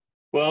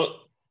Well,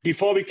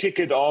 before we kick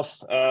it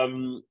off,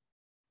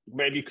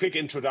 maybe quick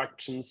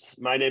introductions.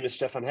 My name is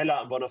Stefan Heller.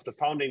 I'm one of the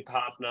founding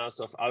partners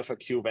of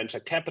ALPHA-Q Venture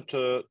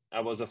Capital.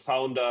 I was a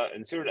founder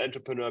and serial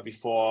entrepreneur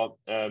before.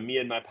 Me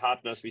and my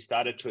partners, we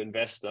started to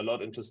invest a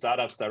lot into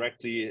startups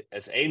directly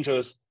as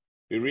angels.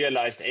 We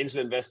realized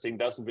angel investing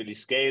doesn't really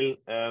scale.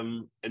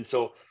 And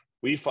so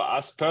for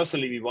us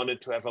personally, we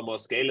wanted to have a more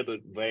scalable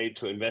way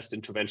to invest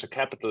into venture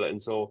capital. And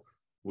so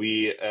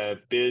we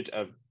built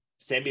a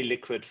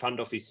semi-liquid fund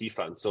of VC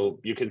funds. So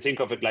you can think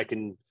of it like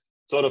in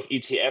sort of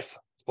ETF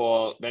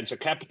for venture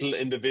capital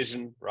in the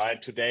vision, right?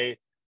 Today,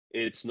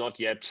 it's not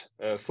yet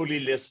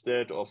fully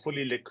listed or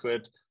fully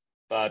liquid,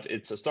 but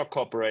it's a stock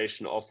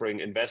corporation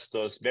offering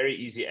investors very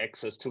easy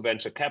access to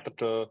venture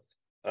capital,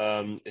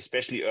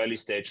 especially early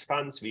stage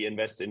funds. We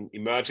invest in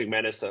emerging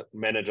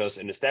managers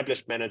and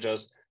established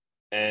managers,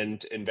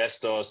 and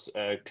investors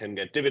can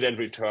get dividend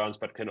returns,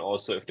 but can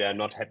also, if they are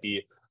not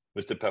happy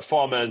with the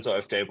performance or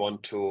if they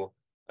want to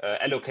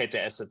allocate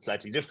their assets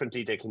slightly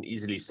differently, they can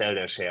easily sell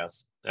their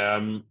shares.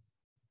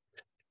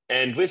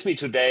 And with me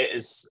today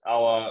is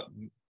our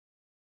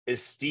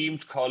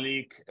esteemed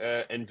colleague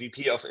and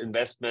VP of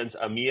Investments,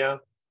 Amir.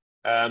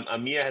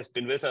 Amir has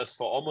been with us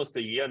for almost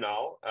a year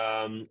now.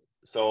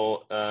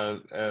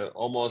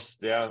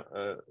 Almost,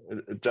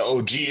 the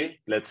OG,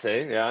 let's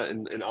say,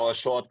 in our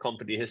short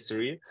company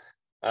history.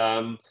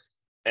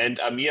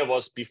 And Amir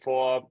was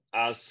before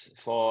us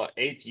for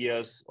 8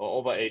 years or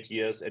over 8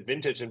 years at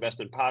Vintage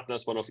Investment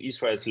Partners, one of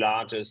Israel's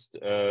largest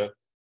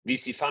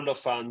VC fund of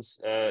funds,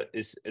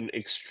 is an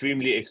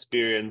extremely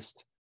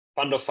experienced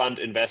fund of fund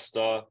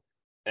investor,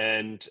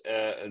 and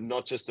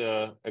not just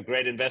a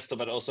great investor,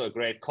 but also a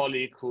great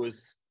colleague who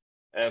is,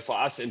 for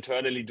us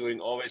internally,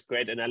 doing always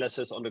great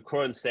analysis on the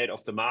current state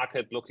of the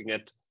market, looking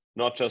at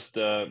not just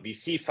the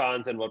VC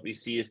funds and what we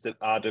see is that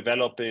are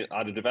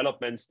the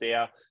developments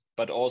there,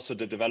 but also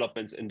the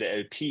developments in the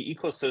LP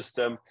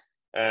ecosystem.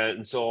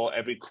 And so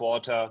every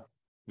quarter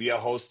we are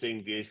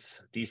hosting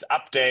these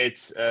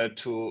updates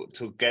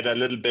to get a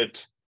little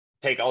bit,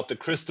 take out the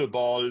crystal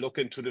ball, look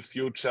into the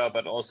future,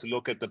 but also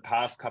look at the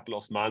past couple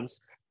of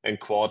months and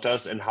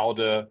quarters and how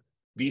the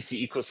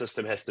VC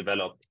ecosystem has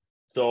developed.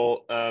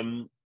 So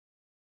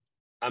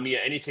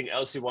Amir, anything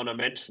else you want to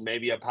mention,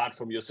 maybe apart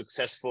from your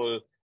successful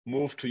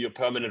move to your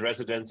permanent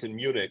residence in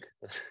Munich?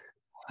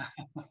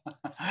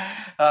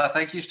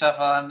 Thank you,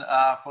 Stefan,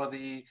 for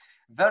the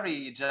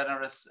very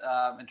generous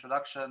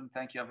introduction.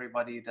 Thank you,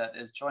 everybody that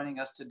is joining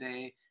us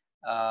today.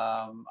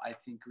 I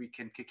think we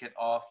can kick it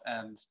off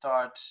and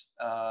start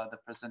the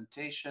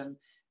presentation.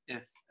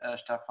 If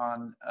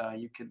Stefan,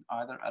 you can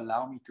either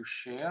allow me to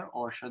share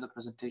or share the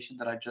presentation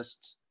that I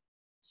just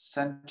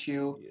sent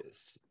you.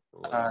 Yes.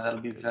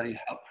 That'll be very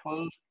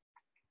helpful.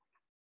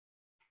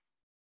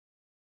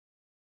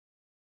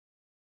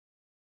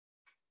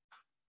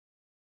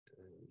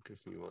 Give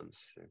me 1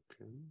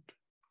 second.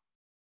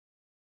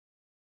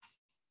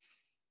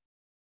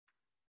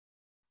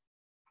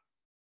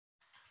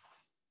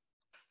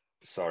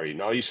 Sorry,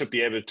 now you should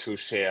be able to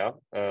share.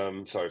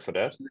 Sorry for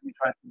that. Let me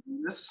try to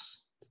do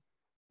this.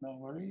 No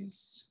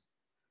worries.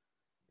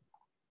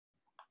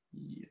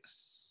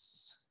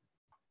 Yes.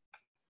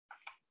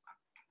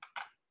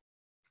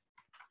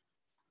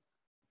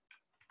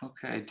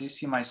 Okay, do you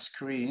see my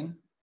screen?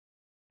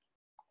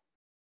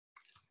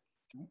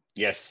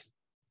 Yes.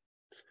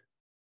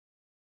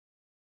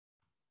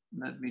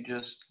 Let me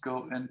just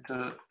go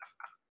into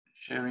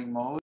sharing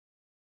mode,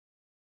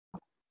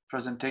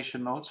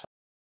 presentation mode.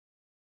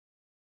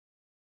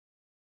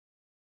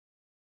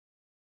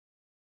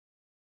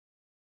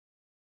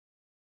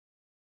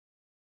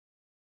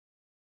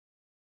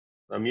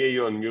 Amir,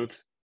 you're on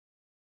mute.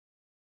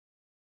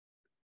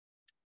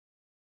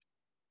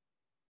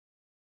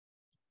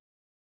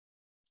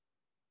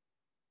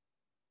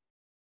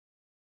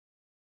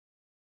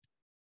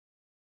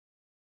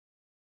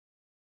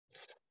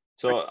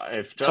 So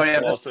I've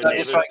just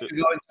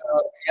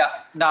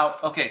now,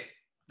 okay.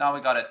 Now we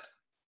got it.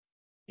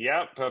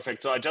 Yeah,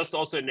 perfect. So I just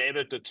also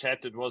enabled the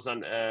chat. It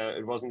wasn't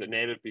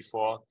enabled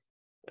before.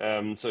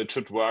 So it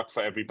should work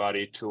for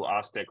everybody to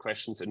ask their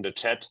questions in the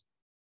chat.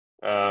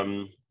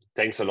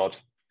 Thanks a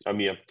lot,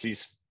 Amir.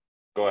 Please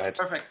go ahead.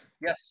 Perfect.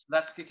 Yes,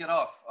 let's kick it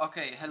off.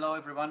 Okay, hello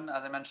everyone.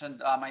 As I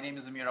mentioned, my name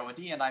is Amir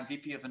Awadi and I'm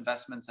VP of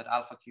Investments at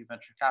ALPHA-Q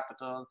Venture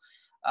Capital.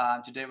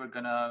 Today we're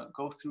going to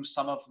go through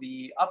some of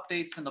the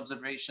updates and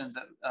observations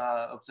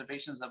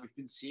that we've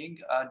been seeing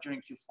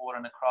during Q4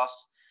 and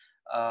across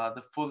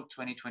the full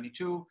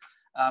 2022.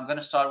 I'm going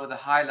to start with a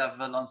high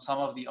level on some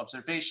of the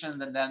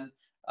observations, and then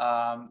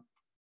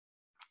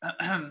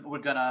we're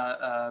going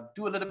to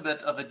do a little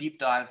bit of a deep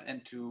dive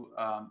into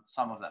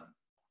some of them.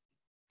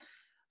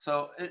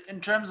 So in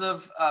terms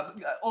of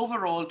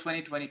overall,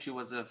 2022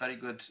 was a very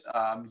good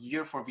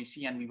year for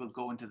VC, and we will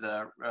go into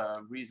the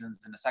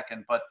reasons in a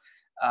second. But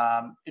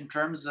in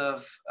terms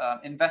of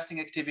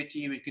investing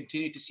activity, we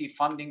continue to see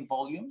funding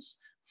volumes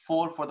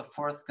fall for the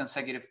fourth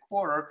consecutive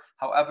quarter.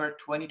 However,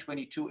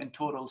 2022 in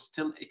total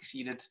still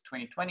exceeded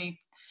 2020.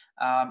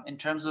 In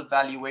terms of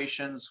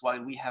valuations,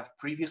 while we have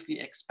previously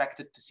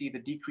expected to see the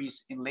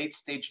decrease in late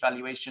stage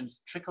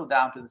valuations trickle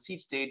down to the seed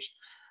stage,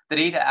 the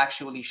data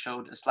actually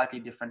showed a slightly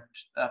different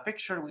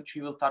picture, which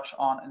we will touch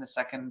on in a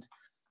second.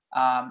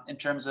 In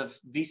terms of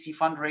VC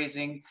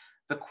fundraising,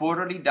 the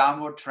quarterly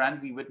downward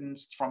trend we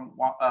witnessed from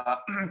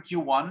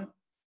Q1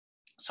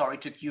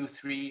 to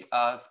Q3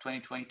 of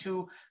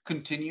 2022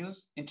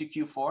 continues into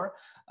Q4,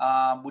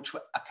 which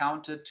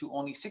accounted to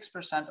only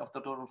 6% of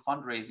the total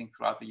fundraising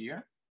throughout the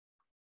year,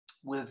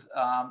 with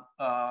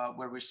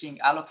where we're seeing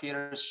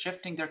allocators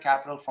shifting their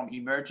capital from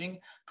emerging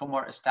to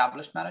more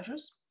established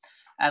managers.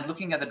 And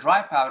looking at the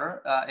dry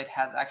powder, it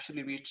has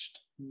actually reached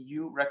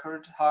new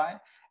record high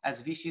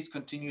as VCs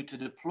continue to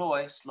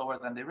deploy slower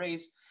than they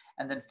raise.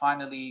 And then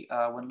finally,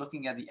 when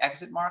looking at the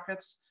exit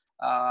markets,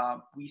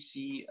 we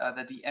see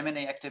that the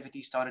M&A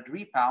activity started to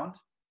rebound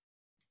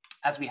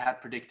as we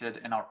had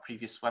predicted in our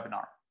previous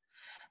webinar.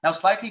 Now,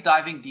 slightly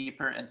diving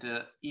deeper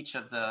into each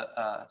of the,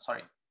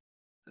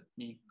 let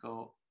me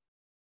go,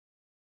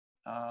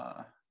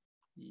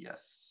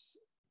 yes,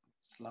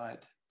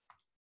 slide.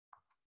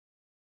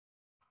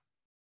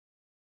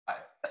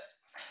 Yes.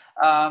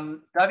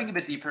 Diving a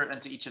bit deeper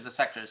into each of the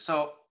sectors.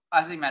 So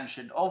as I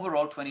mentioned,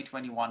 overall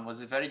 2021 was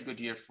a very good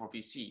year for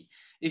VC.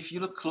 If you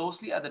look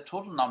closely at the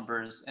total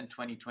numbers in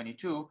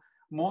 2022,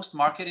 most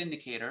market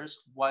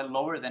indicators, while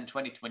lower than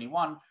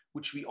 2021,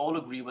 which we all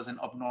agree was an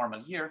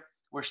abnormal year,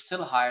 were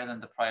still higher than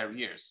the prior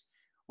years,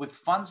 with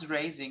funds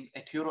raising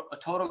a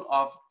total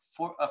of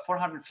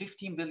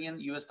 $415 billion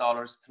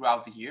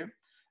throughout the year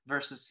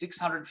versus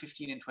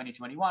 615 in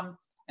 2021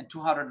 and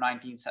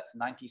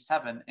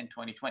 297 in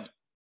 2020.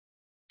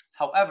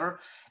 However,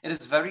 it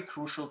is very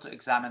crucial to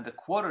examine the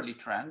quarterly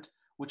trend,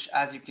 which,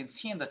 as you can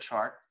see in the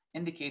chart,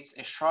 indicates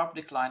a sharp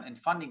decline in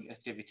funding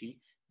activity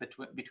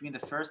between the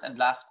first and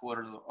last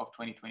quarters of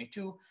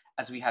 2022,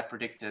 as we had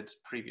predicted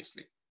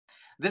previously.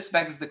 This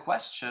begs the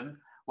question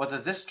whether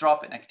this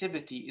drop in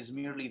activity is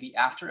merely the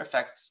after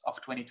effects of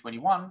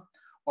 2021,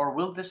 or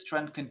will this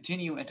trend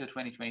continue into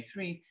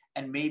 2023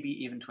 and maybe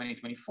even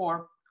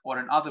 2024, or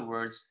in other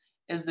words,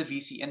 is the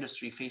VC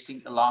industry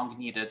facing a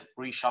long-needed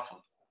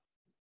reshuffle?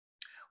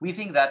 We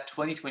think that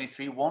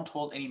 2023 won't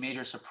hold any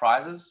major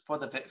surprises for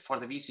the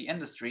VC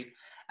industry,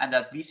 and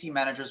that VC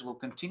managers will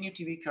continue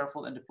to be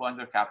careful in deploying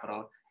their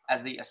capital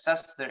as they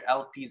assess their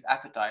LPs'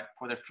 appetite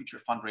for their future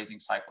fundraising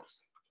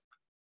cycles.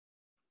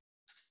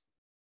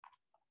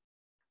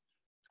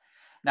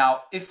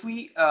 Now, if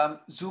we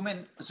zoom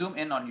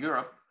in on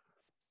Europe,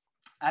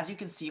 as you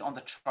can see on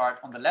the chart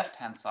on the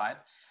left-hand side,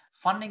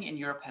 funding in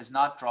Europe has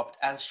not dropped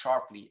as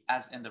sharply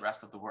as in the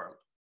rest of the world.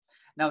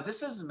 Now,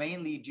 this is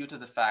mainly due to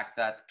the fact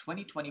that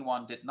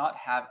 2021 did not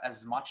have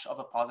as much of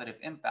a positive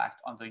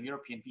impact on the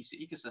European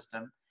VC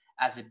ecosystem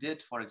as it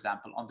did, for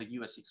example, on the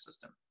US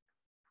ecosystem.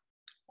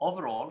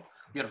 Overall,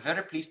 we are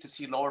very pleased to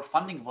see lower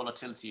funding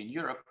volatility in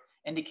Europe,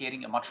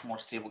 indicating a much more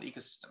stable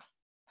ecosystem.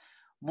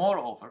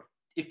 Moreover,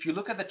 if you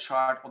look at the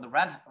chart on the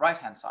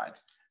right-hand side,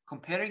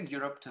 comparing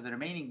Europe to the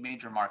remaining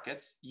major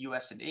markets,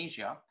 US and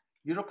Asia,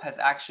 Europe has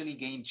actually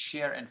gained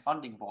share in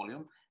funding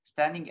volume,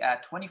 standing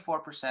at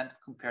 24%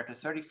 compared to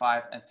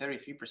 35% and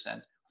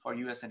 33% for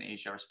US and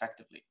Asia,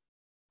 respectively.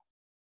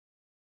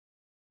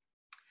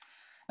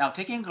 Now,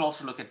 taking a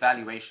closer look at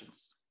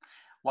valuations.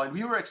 While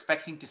we were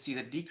expecting to see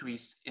the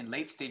decrease in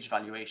late-stage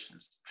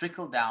valuations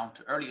trickle down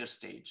to earlier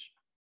stage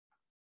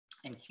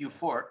in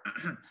Q4,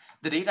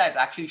 the data is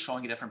actually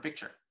showing a different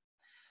picture.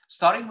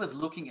 Starting with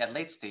looking at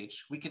late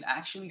stage, we can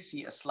actually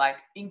see a slight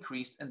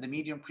increase in the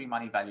median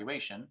pre-money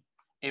valuation,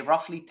 a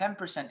roughly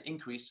 10%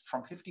 increase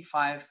from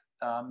 $55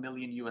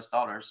 million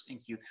in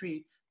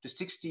Q3 to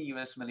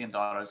 $60 million in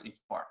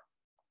Q4.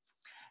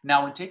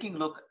 Now, when taking a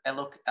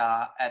look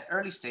at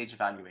early stage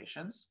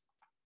valuations,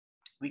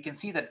 we can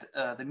see that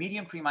the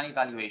median pre-money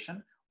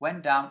valuation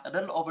went down a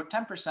little over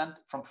 10%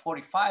 from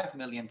 $45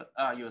 million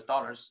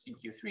in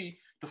Q3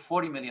 to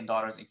 $40 million in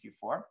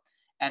Q4,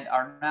 and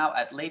are now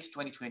at late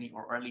 2020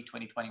 or early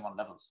 2021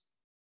 levels.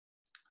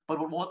 But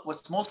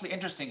what's mostly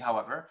interesting,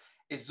 however,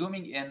 is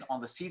zooming in on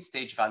the seed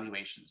stage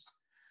valuations.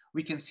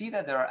 We can see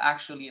that there are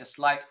actually a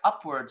slight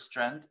upwards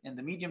trend in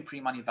the median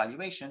pre-money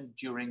valuation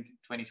during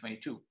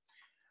 2022,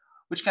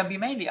 which can be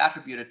mainly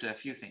attributed to a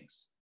few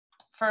things.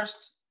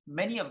 First,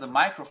 many of the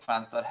micro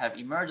funds that have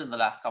emerged in the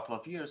last couple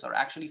of years are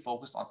actually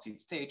focused on seed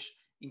stage,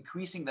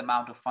 increasing the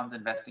amount of funds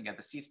investing at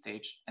the seed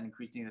stage and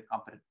increasing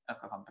the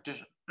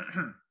competition.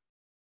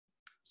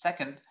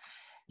 Second,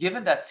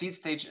 given that seed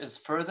stage is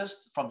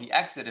furthest from the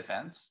exit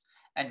events,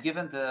 and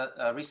given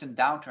the recent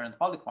downturn in the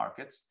public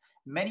markets,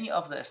 many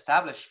of the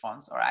established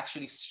funds are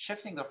actually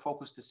shifting their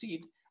focus to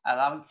seed,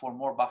 allowing for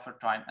more buffer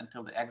time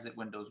until the exit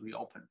windows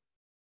reopen.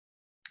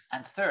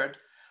 And third,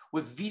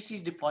 with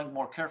VCs deploying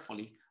more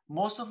carefully,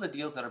 most of the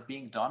deals that are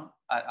being done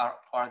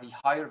are the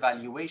higher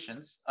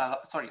valuations,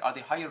 are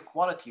the higher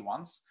quality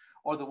ones,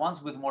 or the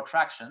ones with more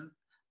traction,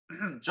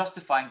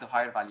 justifying the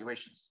higher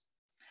valuations.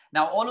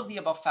 Now, all of the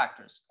above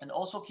factors, and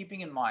also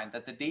keeping in mind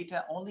that the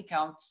data only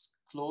counts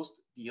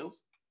closed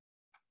deals,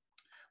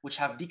 which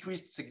have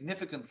decreased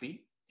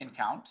significantly in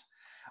count,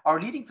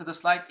 are leading to the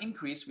slight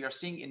increase we are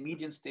seeing in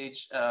median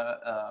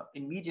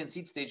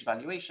seed stage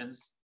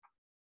valuations,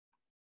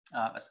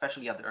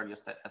 especially at the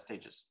earliest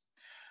stages.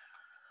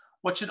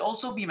 What should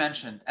also be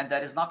mentioned, and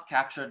that is not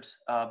captured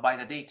by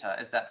the data,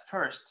 is that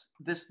first,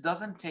 this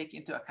doesn't take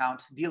into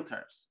account deal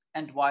terms.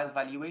 And while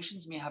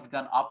valuations may have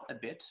gone up a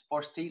bit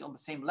or stayed on the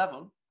same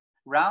level,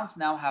 rounds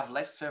now have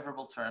less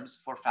favorable terms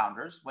for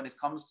founders when it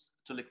comes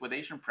to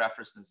liquidation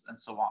preferences and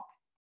so on.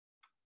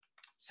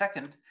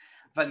 Second,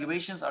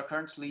 valuations are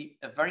currently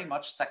very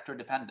much sector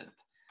dependent,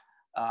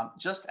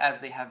 just as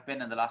they have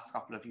been in the last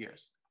couple of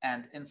years.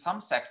 And in some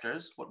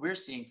sectors, what we're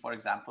seeing, for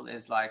example,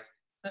 is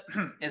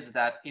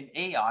that in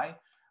AI,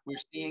 we're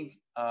seeing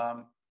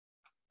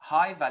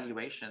high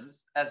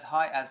valuations, as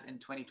high as in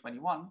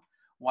 2021,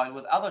 while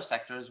with other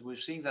sectors, we're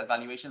seeing that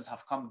valuations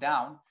have come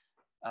down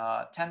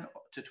 10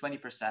 to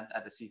 20%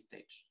 at the seed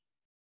stage.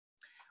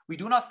 We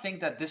do not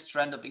think that this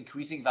trend of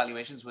increasing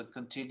valuations will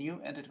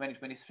continue into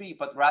 2023,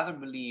 but rather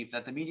believe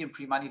that the median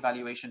pre-money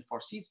valuation for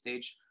seed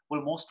stage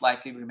will most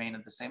likely remain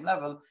at the same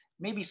level,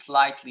 maybe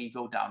slightly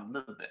go down a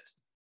little bit.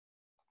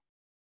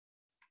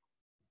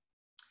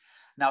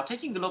 Now,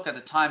 taking a look at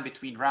the time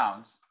between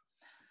rounds,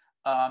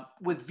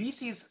 with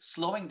VCs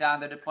slowing down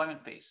their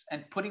deployment pace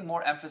and putting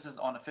more emphasis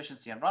on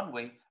efficiency and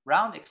runway,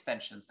 round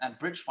extensions and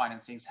bridge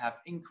financings have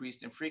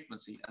increased in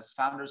frequency as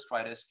founders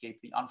try to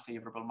escape the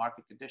unfavorable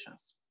market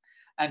conditions.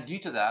 And due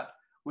to that,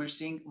 we're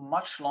seeing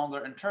much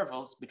longer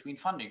intervals between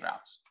funding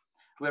rounds.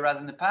 Whereas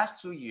in the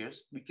past 2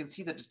 years, we can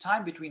see that the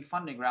time between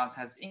funding rounds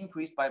has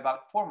increased by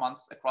about 4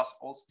 months across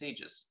all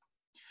stages,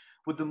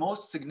 with the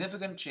most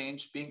significant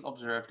change being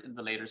observed in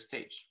the later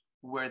stage,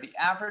 where the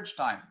average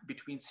time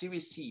between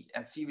Series C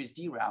and Series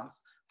D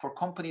rounds for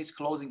companies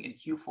closing in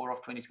Q4 of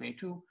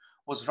 2022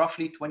 was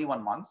roughly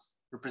 21 months,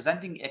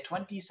 representing a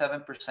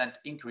 27%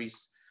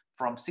 increase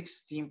from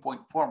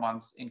 16.4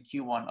 months in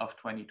Q1 of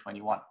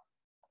 2021.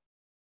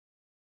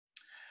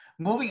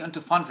 Moving on to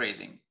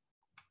fundraising.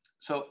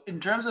 So in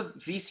terms of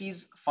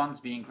VCs funds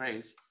being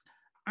raised,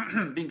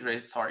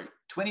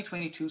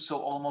 2022 saw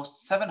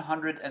almost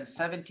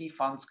 770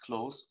 funds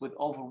close with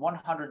over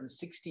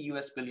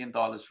 $160 billion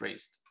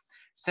raised,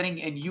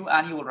 setting a new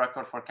annual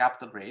record for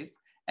capital raised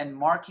and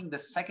marking the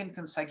second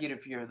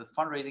consecutive year that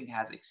fundraising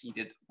has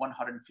exceeded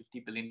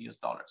 $150 billion.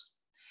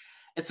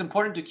 It's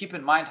important to keep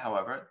in mind,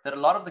 however, that a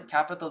lot of the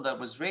capital that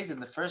was raised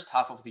in the first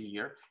half of the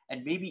year,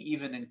 and maybe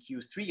even in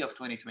Q3 of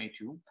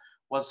 2022,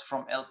 was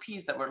from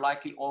LPs that were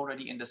likely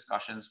already in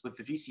discussions with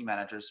the VC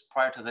managers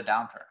prior to the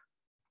downturn.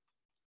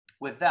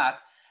 With that,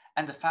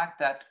 and the fact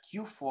that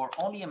Q4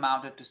 only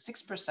amounted to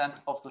 6%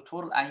 of the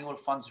total annual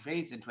funds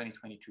raised in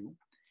 2022,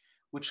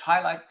 which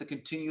highlights the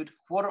continued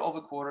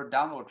quarter-over-quarter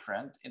downward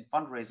trend in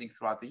fundraising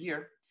throughout the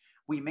year,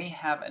 we may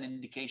have an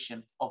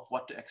indication of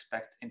what to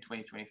expect in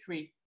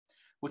 2023,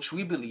 which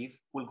we believe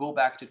will go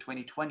back to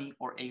 2020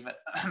 or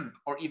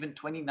even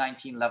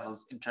 2019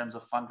 levels in terms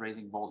of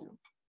fundraising volume.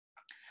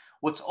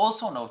 What's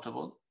also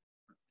notable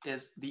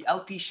is the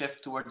LP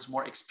shift towards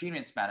more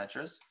experienced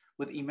managers,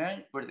 with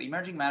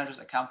emerging managers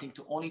accounting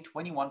to only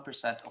 21%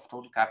 of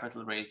total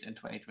capital raised in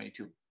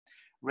 2022,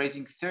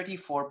 raising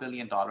 $34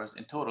 billion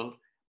in total,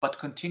 but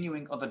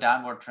continuing on the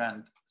downward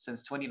trend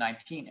since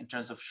 2019 in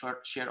terms of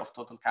share of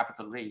total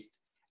capital raised,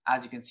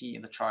 as you can see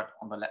in the chart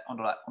on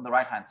the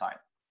right-hand side.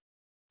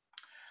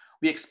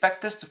 We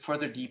expect this to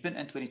further deepen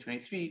in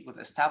 2023 with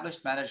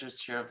established managers'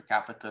 share of the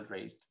capital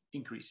raised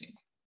increasing.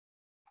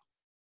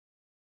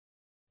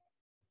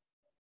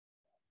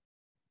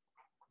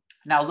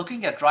 Now,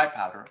 looking at dry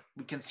powder,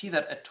 we can see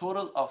that a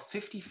total of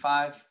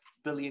 $55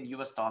 billion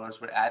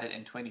were added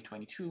in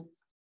 2022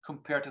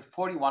 compared to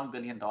 $41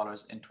 billion in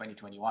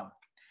 2021.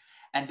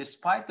 And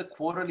despite the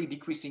quarterly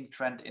decreasing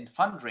trend in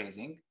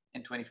fundraising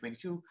in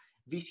 2022,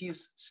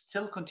 VCs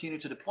still continue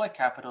to deploy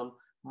capital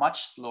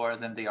much slower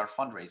than they are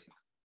fundraising.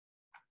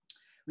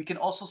 We can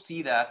also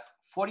see that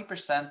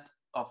 40%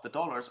 of the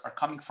dollars are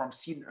coming from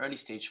seed and early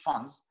stage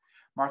funds,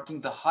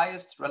 marking the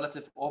highest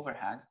relative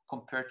overhang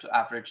compared to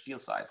average deal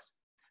size,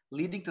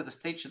 leading to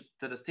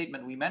the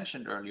statement we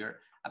mentioned earlier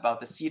about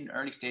the seed and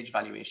early stage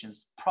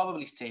valuations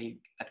probably staying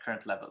at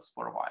current levels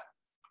for a while.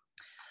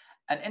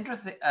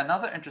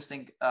 Another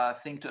interesting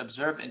thing to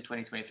observe in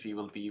 2023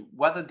 will be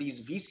whether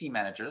these VC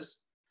managers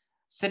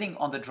sitting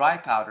on the dry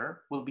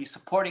powder will be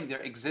supporting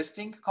their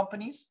existing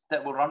companies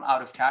that will run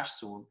out of cash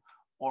soon,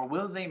 or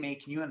will they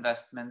make new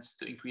investments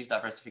to increase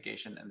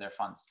diversification in their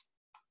funds?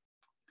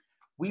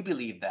 We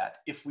believe that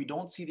if we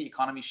don't see the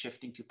economy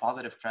shifting to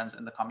positive trends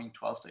in the coming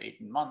 12 to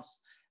 18 months,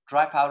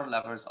 dry powder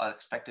levels are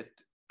expected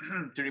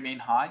to remain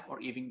high or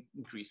even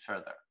increase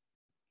further.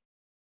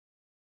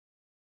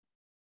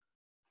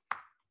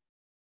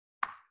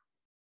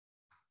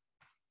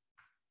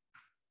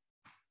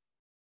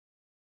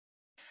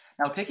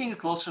 Now, taking a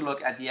closer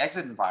look at the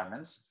exit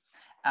environments,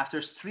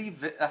 after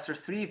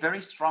three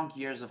very strong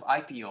years of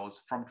IPOs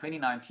from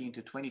 2019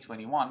 to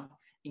 2021,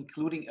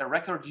 including a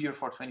record year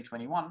for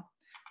 2021,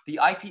 the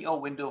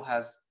IPO window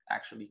has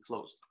actually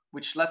closed,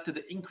 which led to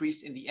the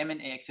increase in the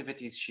M&A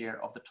activities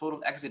share of the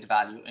total exit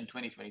value in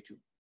 2022.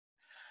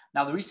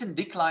 Now, the recent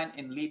decline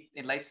in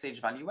late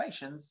stage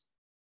valuations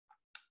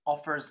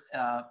offers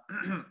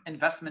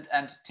investment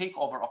and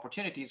takeover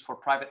opportunities for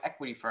private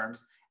equity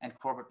firms and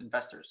corporate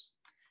investors.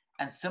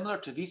 And similar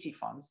to VC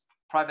funds,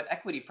 private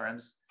equity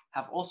firms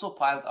have also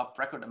piled up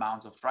record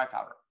amounts of dry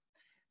powder,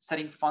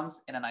 setting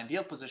funds in an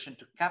ideal position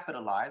to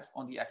capitalize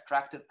on the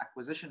attractive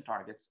acquisition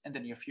targets in the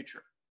near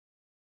future.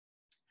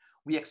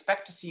 We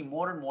expect to see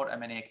more and more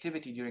M&A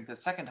activity during the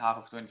second half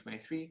of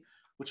 2023,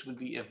 which will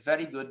be a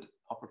very good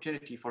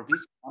opportunity for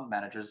VC fund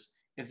managers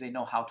if they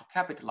know how to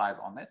capitalize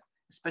on it,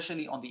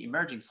 especially on the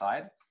emerging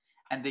side,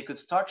 and they could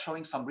start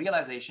showing some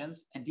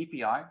realizations and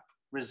DPI,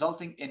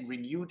 resulting in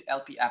renewed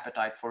LP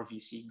appetite for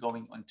VC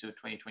going into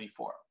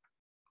 2024.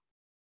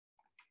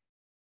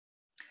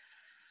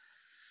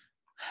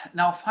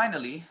 Now,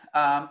 finally,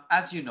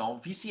 as you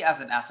know, VC as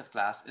an asset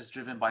class is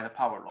driven by the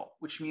power law,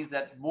 which means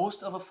that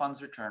most of a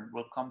fund's return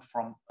will come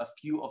from a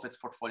few of its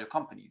portfolio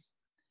companies.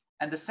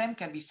 And the same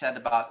can be said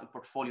about a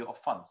portfolio of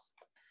funds.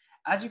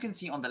 As you can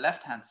see on the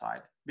left-hand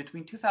side,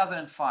 between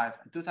 2005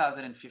 and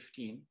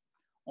 2015,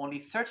 only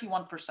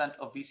 31%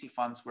 of VC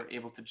funds were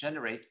able to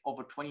generate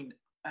over 20%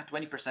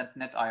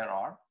 net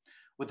IRR,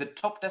 with the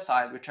top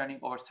decile returning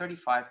over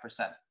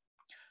 35%.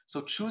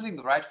 So choosing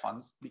the right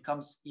funds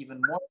becomes even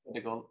more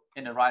critical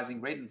in a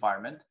rising rate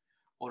environment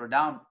or a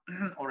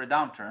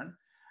downturn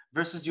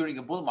versus during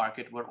a bull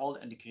market where all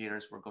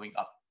indicators were going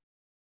up.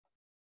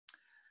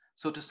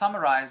 So to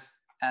summarize,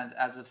 and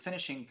as a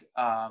finishing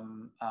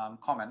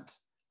comment,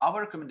 our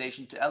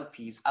recommendation to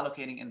LPs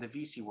allocating in the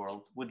VC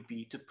world would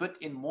be to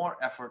put in more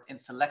effort in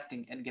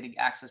selecting and getting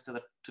access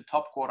to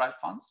top quartile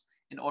funds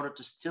in order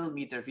to still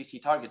meet their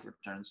VC target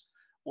returns,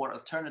 or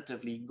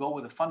alternatively go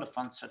with a fund of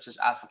funds such as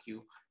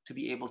AlphaQ to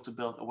be able to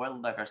build a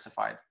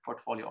well-diversified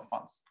portfolio of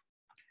funds.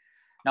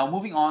 Now,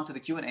 moving on to the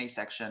Q&A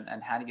section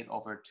and handing it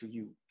over to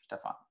you,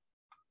 Stefan.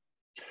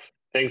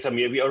 Thanks,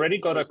 Amir. We already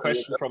got a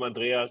question from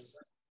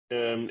Andreas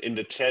in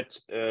the chat.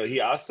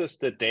 He asked us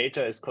the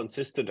data is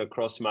consistent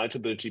across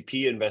multiple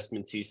GP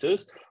investment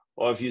theses,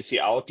 or if you see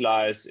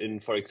outliers in,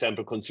 for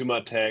example, consumer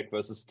tech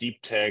versus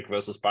deep tech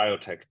versus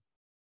biotech.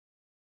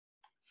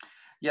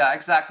 Yeah,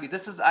 exactly.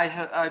 This is,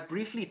 I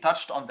briefly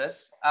touched on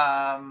this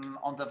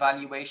on the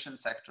valuation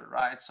sector,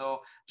 right?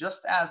 So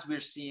just as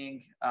we're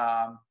seeing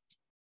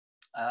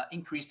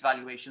increased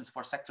valuations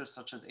for sectors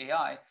such as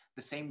AI,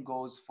 the same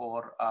goes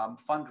for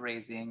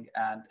fundraising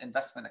and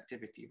investment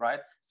activity,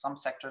 right? Some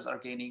sectors are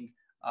gaining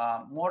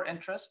more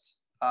interest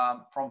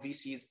from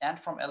VCs and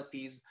from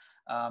LPs,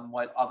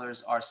 while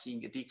others are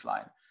seeing a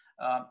decline.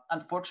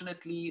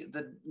 Unfortunately,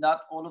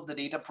 not all of the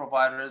data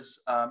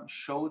providers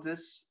show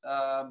this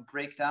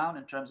breakdown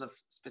in terms of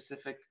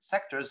specific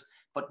sectors,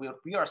 but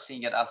we are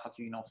seeing at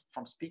AlphaQ,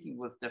 from speaking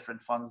with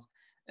different funds,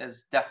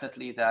 is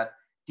definitely that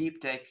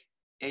deep tech,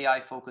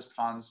 AI-focused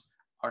funds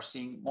are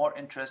seeing more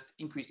interest,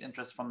 increased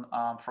interest from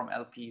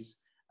LPs.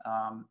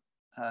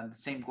 And the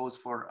same goes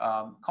for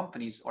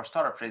companies or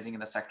startup raising in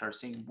the sector,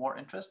 seeing more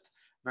interest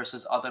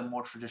versus other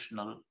more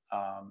traditional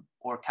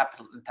or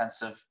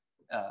capital-intensive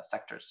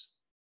sectors.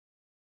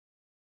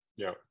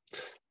 Yeah,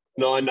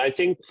 no, and I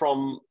think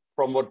from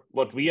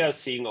what we are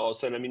seeing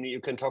also, and I mean, you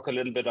can talk a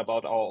little bit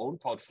about our own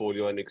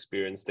portfolio and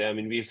experience there. I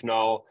mean, we've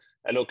now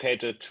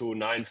allocated to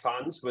 9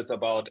 funds with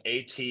about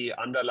 80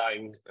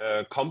 underlying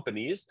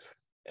companies.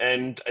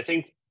 And I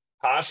think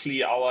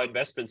partially our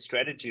investment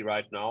strategy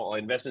right now, our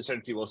investment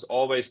strategy was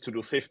always to do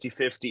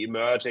 50-50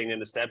 emerging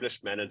and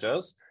established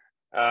managers.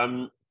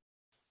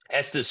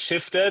 Has this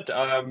shifted?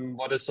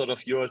 What is sort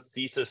of your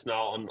thesis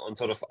now on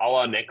sort of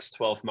our next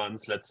 12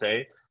 months, let's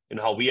say, and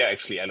how we are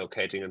actually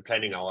allocating and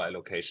planning our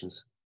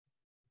allocations?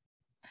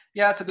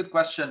 Yeah, it's a good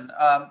question.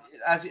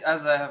 As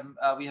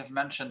we have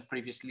mentioned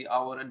previously,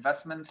 our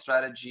investment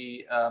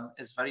strategy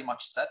is very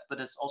much set,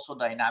 but it's also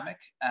dynamic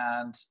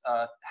and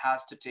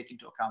has to take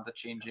into account the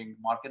changing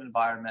market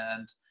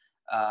environment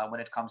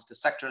when it comes to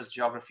sectors,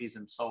 geographies,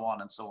 and so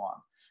on and so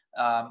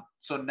on.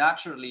 So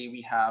naturally,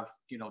 we have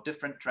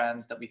different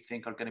trends that we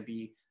think are going to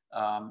be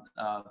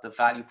the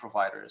value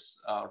providers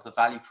or the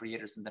value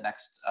creators in the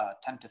next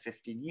 10 to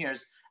 15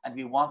 years. And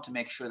we want to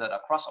make sure that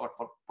across our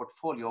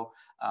portfolio,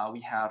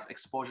 we have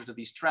exposure to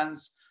these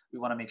trends. We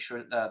want to make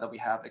sure that we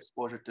have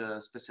exposure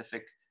to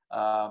specific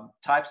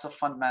types of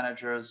fund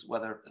managers,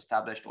 whether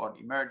established or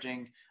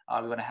emerging.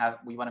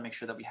 We want to make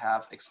sure that we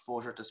have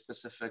exposure to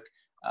specific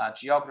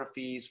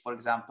geographies. For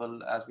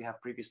example, as we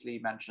have previously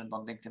mentioned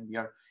on LinkedIn, we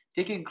are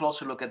taking a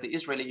closer look at the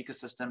Israeli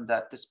ecosystem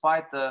that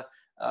despite the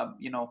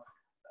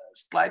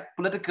slight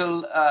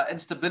political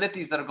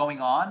instabilities that are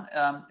going on,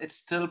 it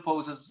still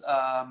poses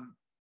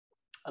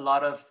a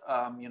lot of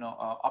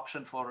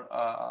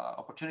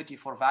opportunity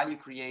for value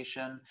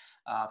creation.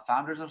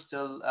 Founders are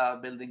still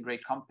building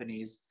great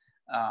companies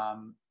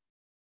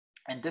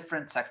in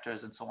different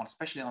sectors and so on,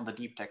 especially on the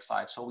deep tech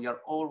side. So we are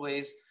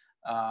always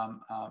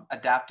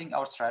adapting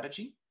our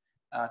strategy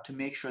to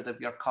make sure that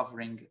we are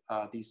covering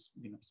these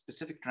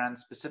specific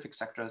trends, specific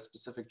sectors,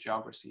 specific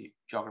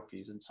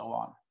geographies, and so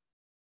on.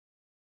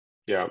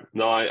 Yeah,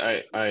 no,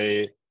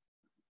 I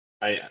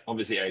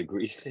obviously I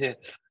agree.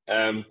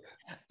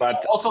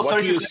 But also, what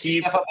sorry do to you cut see?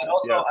 you, Stefan, but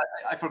also Yeah.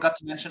 I forgot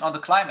to mention on the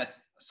climate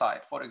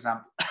side, for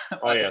example.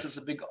 Oh, This yes. is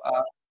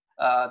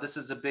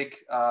a big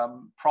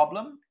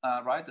problem,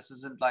 right? This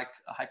isn't like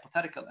a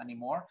hypothetical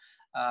anymore,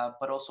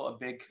 but also a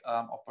big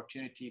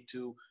opportunity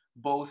to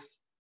both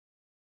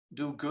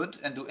do good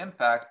and do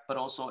impact, but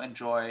also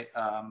enjoy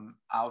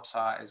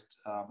outsized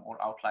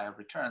or outlier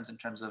returns in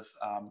terms of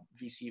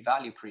VC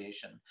value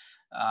creation.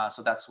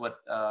 So that's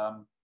what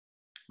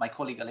my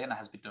colleague Elena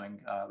has been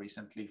doing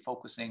recently,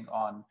 focusing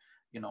on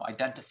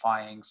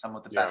identifying some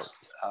of the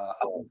best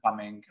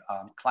up-and-coming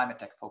climate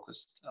tech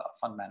focused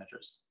fund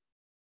managers.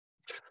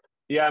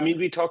 Yeah, I mean,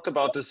 we talked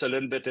about this a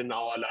little bit in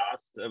our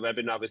last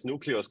webinar with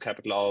Nucleus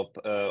Capital,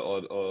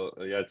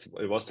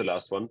 it was the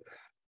last one,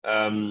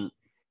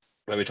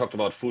 where we talked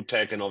about food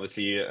tech, and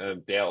obviously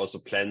there are also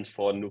plans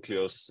for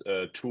Nucleus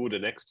 2, the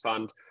next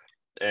fund,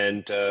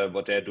 and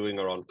what they're doing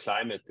around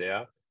climate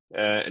there.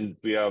 And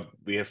we have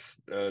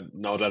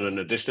now done an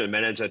additional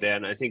manager there,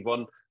 and I think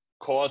one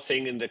core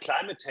thing in the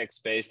climate tech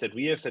space that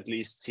we have at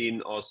least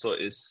seen also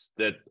is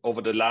that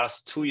over the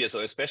last 2 years,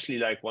 or especially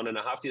like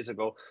 1.5 years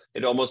ago,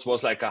 it almost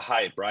was like a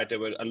hype, right? There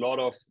were a lot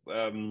of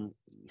a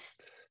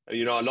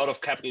lot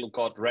of capital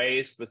got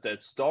raised with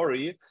that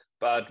story,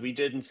 but we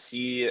didn't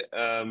see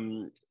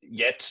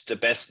yet the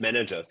best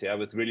managers,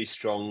 with really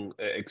strong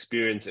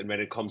experience, and when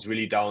it comes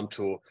really down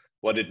to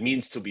what it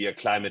means to be a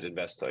climate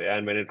investor,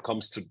 and when it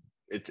comes to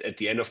it, at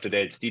the end of the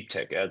day, it's deep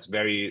tech. It's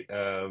very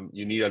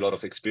you need a lot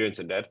of experience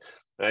in that,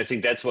 and I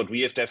think that's what we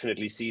have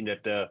definitely seen,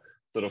 that the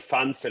sort of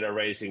funds that are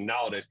raising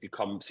now, they've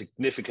become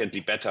significantly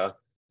better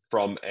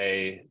from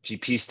a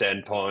GP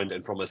standpoint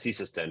and from a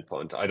thesis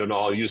standpoint. I don't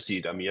know how you see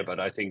it, Amir, but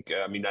I think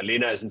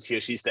Alena isn't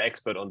here; she's the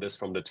expert on this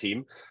from the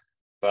team.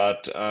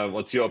 But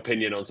what's your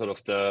opinion on sort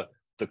of the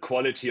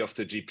quality of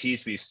the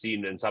GPs we've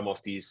seen in some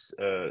of these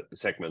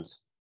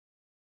segments?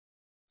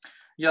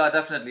 Yeah,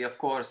 definitely, of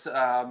course.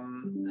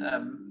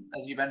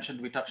 As you mentioned,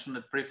 we touched on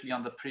it briefly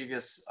on the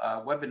previous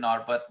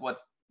webinar, but what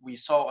we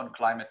saw on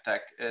climate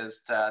tech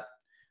is that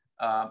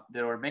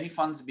there were many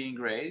funds being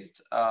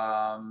raised,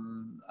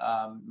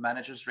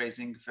 managers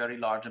raising very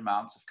large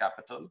amounts of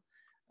capital,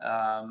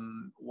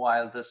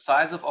 while the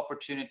size of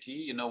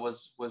opportunity,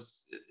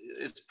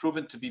 is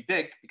proven to be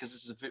big, because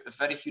this is a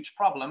very huge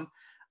problem,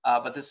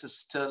 but this is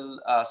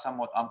still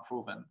somewhat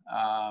unproven.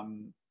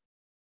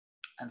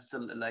 And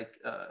still like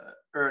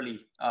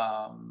early,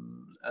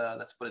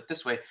 let's put it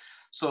this way.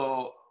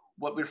 So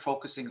what we're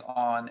focusing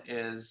on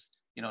is,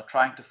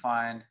 trying to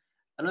find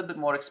a little bit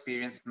more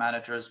experienced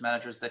managers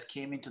that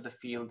came into the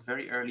field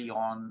very early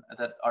on,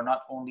 that are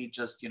not only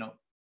just,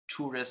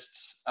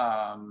 tourists,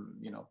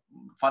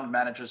 fund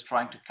managers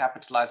trying to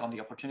capitalize on the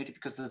opportunity,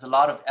 because there's a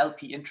lot of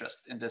LP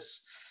interest in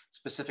this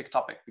specific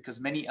topic, because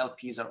many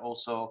LPs are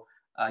also,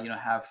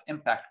 have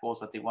impact goals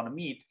that they want to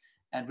meet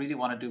and really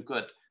want to do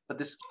good. But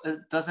this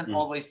doesn't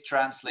always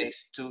translate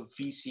to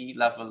VC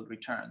level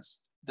returns.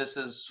 This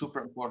is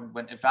super important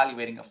when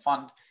evaluating a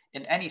fund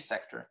in any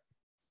sector.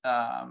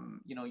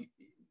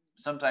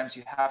 Sometimes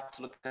you have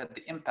to look at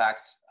the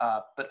impact,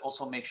 but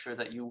also make sure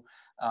that you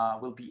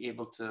will be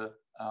able to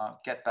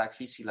get back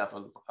VC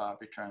level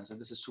returns. And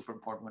this is super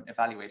important when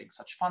evaluating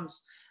such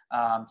funds.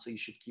 So you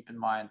should keep in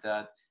mind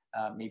that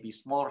maybe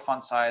smaller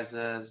fund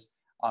sizes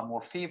are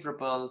more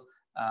favorable.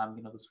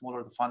 The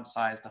smaller the fund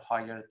size, the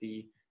higher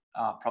the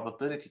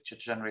probability to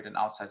generate an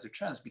outsized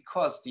returns,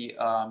 because the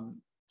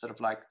sort of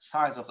like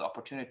size of the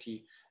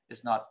opportunity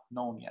is not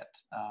known yet.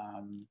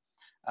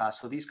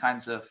 So these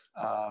kinds of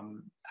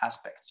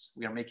aspects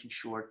we are making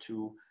sure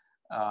to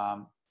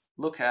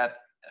look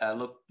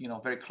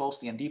very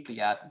closely and deeply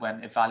at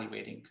when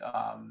evaluating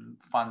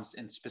funds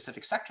in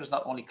specific sectors,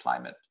 not only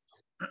climate.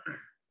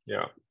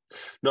 Yeah.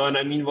 No, and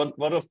I mean,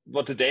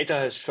 what the data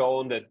has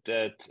shown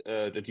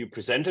that you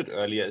presented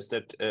earlier is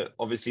that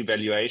obviously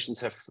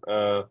valuations have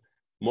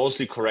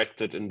mostly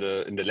corrected in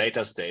the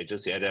later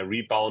stages. Yeah, they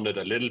rebounded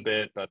a little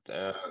bit, but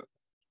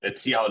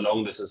let's see how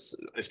long this is,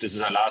 if this is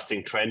a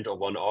lasting trend or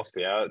one-off.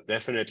 Yeah,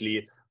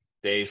 definitely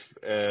they've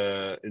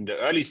in the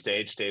early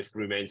stage they've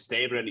remained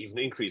stable and even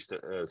increased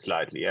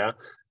slightly. Yeah,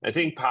 I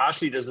think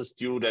partially this is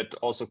due that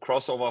also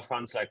crossover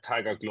funds like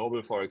Tiger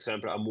Global, for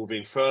example, are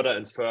moving further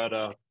and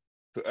further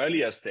to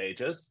earlier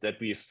stages that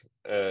we've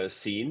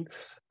seen.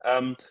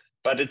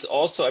 But it's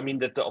also, I mean,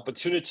 that the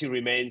opportunity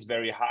remains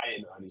very high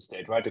in early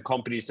stage, right? The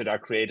companies that are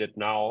created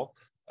now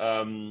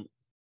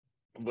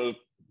will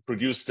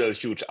produce still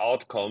huge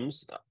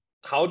outcomes.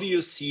 How do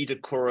you see the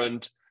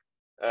current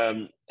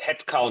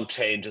headcount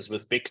changes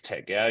with big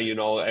tech? Yeah,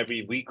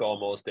 every week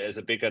almost there's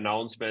a big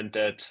announcement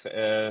that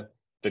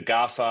the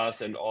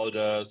GAFAs and all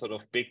the sort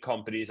of big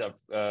companies are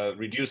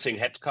reducing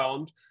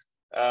headcount.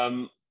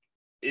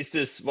 Is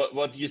this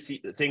what do you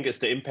think is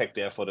the impact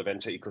there for the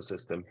venture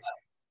ecosystem?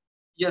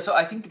 Yeah, so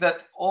I think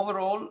that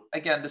overall,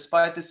 again,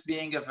 despite this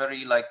being a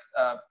very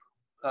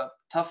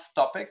tough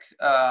topic.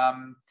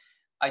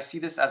 I see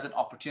this as an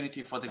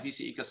opportunity for the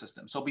VC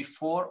ecosystem. So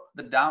before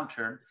the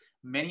downturn,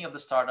 many of the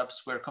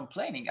startups were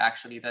complaining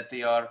actually that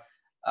they are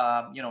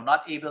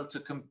not able to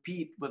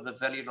compete with the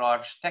very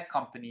large tech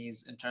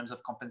companies in terms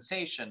of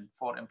compensation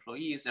for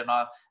employees. They're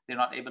not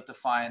able to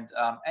find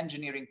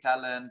engineering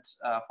talent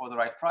for the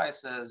right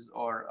prices,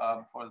 or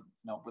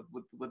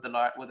with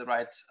the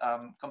right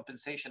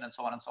compensation, and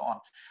so on and so on.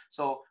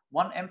 So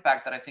one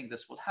impact that I think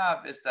this will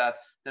have is that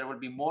there will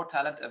be more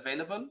talent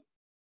available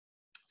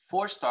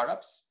for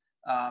startups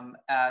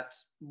at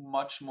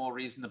much more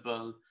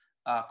reasonable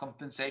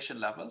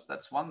compensation levels.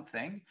 That's one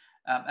thing.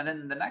 And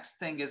then the next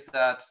thing is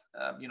that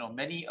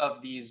many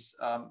of these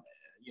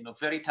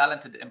very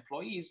talented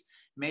employees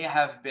may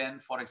have been,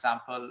 for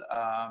example,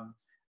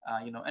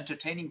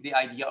 entertaining the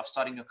idea of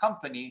starting a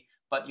company,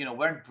 but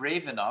weren't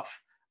brave enough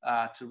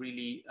to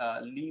really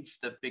leave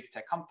the big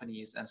tech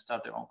companies and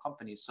start their own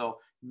companies. So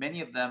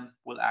many of them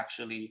will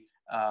actually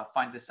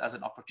find this as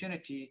an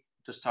opportunity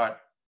to start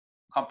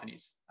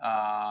companies.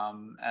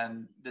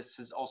 And this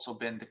has also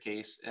been the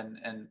case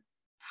in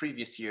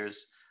previous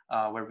years,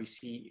 where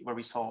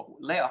we saw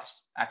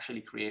layoffs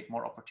actually create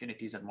more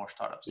opportunities and more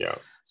startups. Yeah.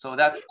 So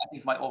that's, I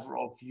think, my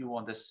overall view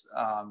on this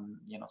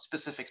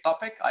specific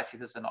topic. I see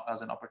this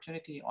as an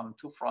opportunity on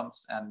two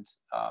fronts, and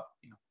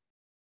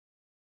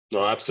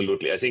No,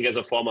 absolutely. I think as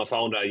a former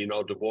founder,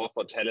 the war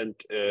for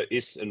talent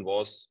is and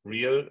was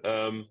real.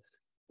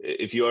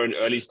 If you're an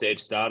early stage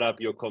startup,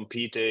 you're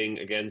competing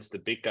against the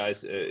big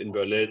guys in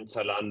Berlin,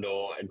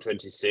 Zalando,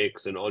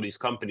 N26, and all these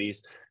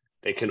companies.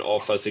 They can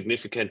offer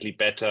significantly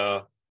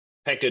better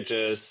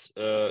packages,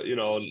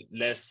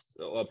 less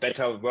or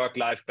better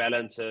work-life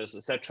balances,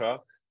 etc.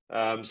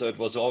 So it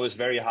was always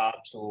very hard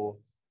to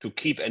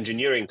keep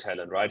engineering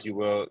talent, right? You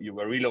were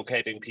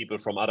relocating people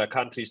from other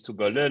countries to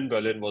Berlin.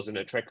 Berlin was an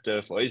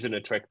attractive, or is an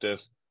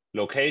attractive,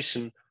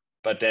 location.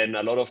 But then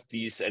a lot of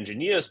these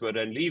engineers were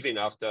then leaving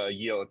after a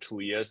year or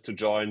 2 years to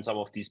join some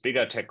of these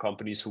bigger tech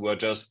companies who were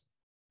just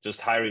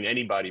hiring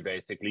anybody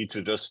basically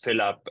to just fill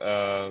up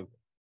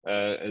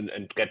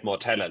and get more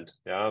talent.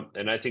 Yeah.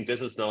 And I think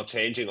this is now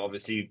changing,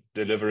 obviously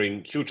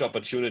delivering huge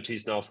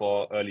opportunities now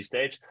for early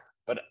stage,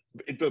 but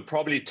it will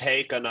probably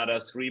take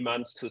another 3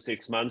 months to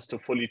 6 months to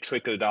fully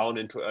trickle down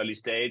into early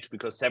stage,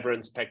 because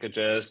severance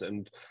packages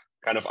and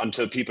kind of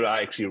until people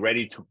are actually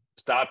ready to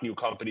start new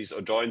companies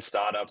or join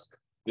startups,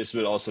 this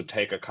will also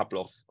take a couple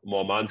of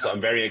more months. So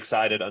I'm very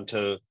excited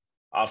until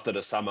after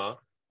the summer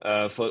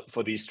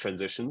for these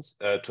transitions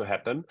to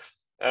happen.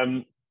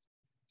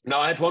 Now,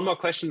 I had one more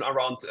question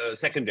around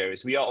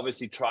secondaries. We are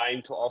obviously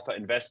trying to offer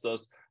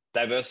investors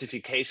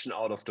diversification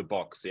out of the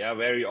box. Yeah,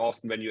 very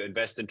often when you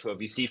invest into a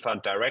VC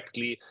fund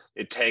directly,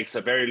 it takes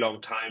a very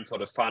long time for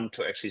the fund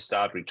to actually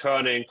start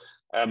returning.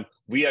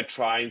 We are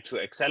trying to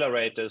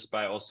accelerate this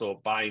by also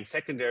buying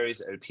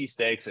secondaries, LP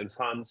stakes in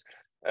funds.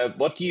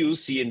 What do you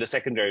see in the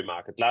secondary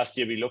market? Last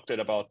year, we looked at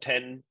about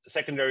 10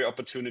 secondary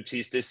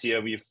opportunities. This year,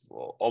 we've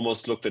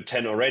almost looked at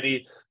 10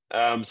 already.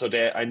 So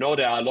I know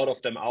there are a lot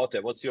of them out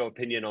there. What's your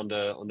opinion on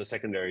the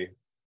secondary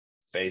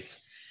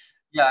space?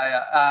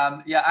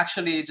 Yeah.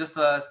 Actually, just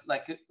a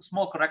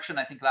small correction.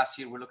 I think last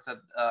year we looked at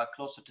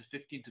closer to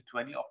 15 to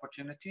 20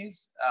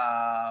 opportunities.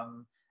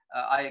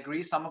 I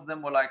agree. Some of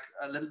them were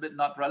a little bit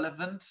not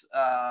relevant,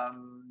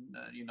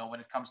 when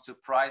it comes to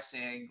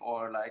pricing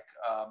or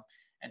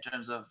in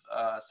terms of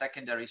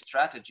secondary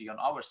strategy on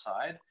our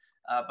side.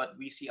 But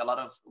we saw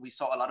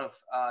a lot of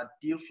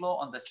deal flow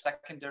on the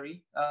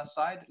secondary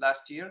side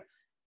last year.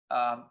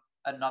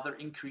 Another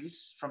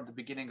increase from the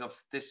beginning of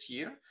this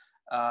year.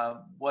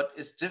 What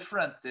is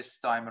different this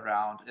time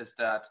around is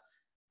that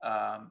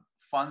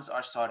funds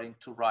are starting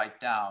to write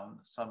down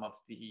some of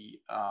the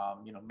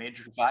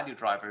major value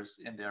drivers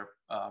in their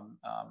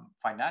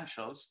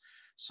financials.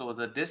 So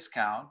the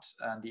discount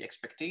and the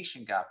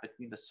expectation gap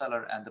between the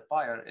seller and the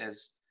buyer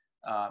is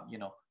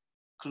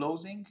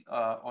closing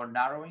or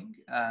narrowing.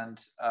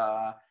 And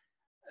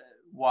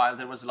while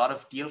there was a lot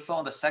of deal flow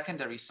on the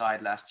secondary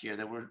side last year,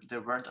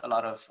 there weren't a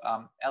lot of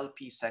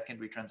LP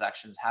secondary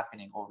transactions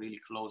happening or really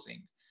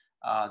closing.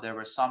 There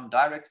were some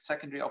direct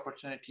secondary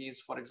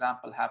opportunities, for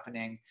example,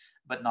 happening,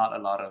 but not a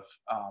lot of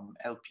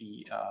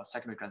LP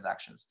secondary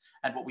transactions.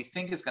 And what we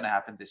think is going to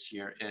happen this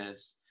year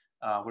is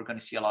we're going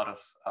to see a lot of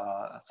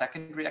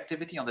secondary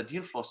activity on the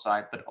deal flow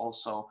side, but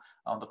also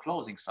on the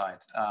closing side.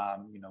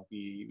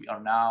 We are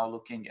now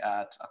looking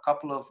at a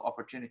couple of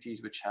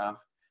opportunities which have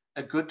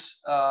a good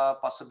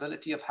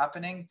possibility of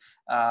happening.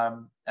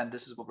 And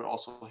this is what we're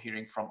also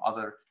hearing from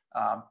other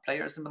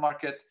players in the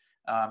market.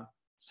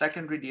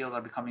 Secondary deals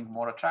are becoming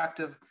more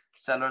attractive.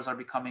 Sellers are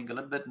becoming a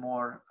little bit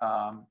more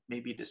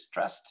maybe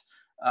distressed,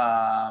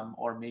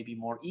 or maybe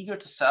more eager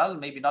to sell,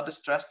 maybe not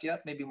distressed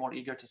yet, maybe more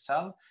eager to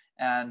sell,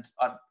 and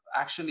are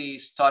actually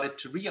started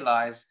to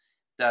realize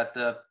that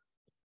the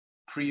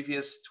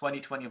previous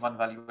 2021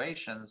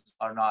 valuations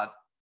are not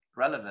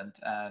relevant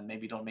and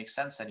maybe don't make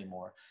sense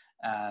anymore,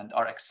 and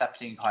are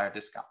accepting higher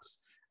discounts.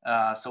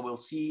 So we'll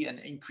see an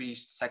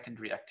increased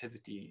secondary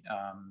activity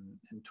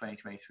in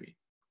 2023.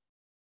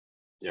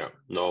 Yeah,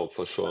 no,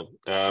 for sure.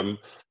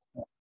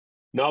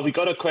 Now we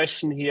got a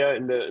question here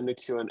in the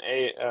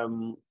Q&A,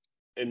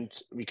 and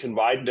we can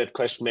widen that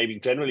question maybe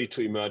generally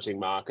to emerging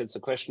markets. The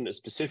question is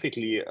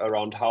specifically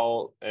around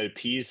how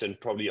LPs and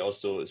probably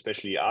also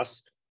especially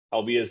us,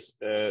 how we is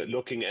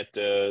looking at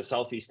the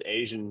Southeast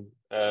Asian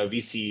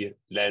VC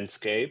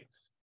landscape.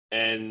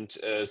 And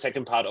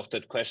second part of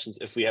that question is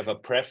if we have a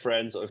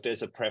preference or if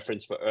there's a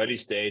preference for early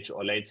stage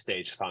or late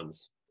stage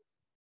funds.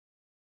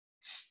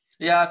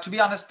 Yeah, to be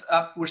honest,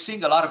 we're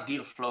seeing a lot of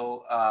deal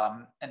flow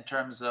in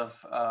terms of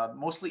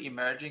mostly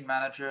emerging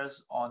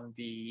managers on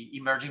the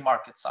emerging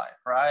market side,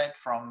 right?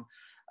 From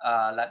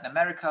Latin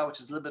America, which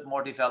is a little bit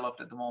more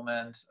developed at the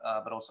moment,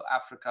 but also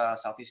Africa,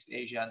 Southeast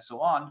Asia, and so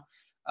on.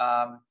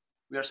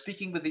 We are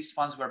speaking with these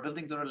funds, we're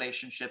building the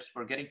relationships,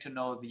 we're getting to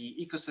know the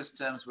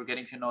ecosystems, we're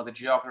getting to know the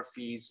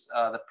geographies,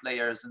 the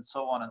players, and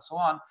so on and so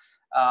on.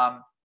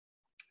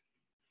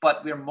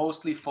 But we're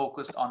mostly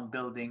focused on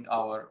building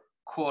our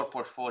core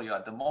portfolio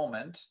at the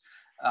moment.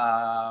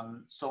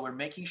 So we're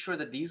making sure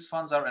that these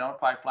funds are in our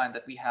pipeline,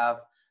 that we have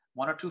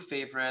one or two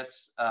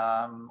favorites.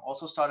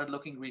 Also started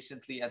looking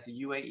recently at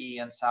the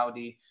UAE and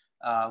Saudi,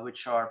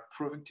 which are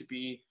proving to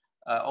be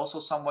also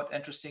somewhat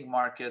interesting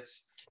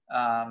markets.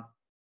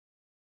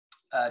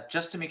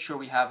 Just to make sure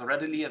we have a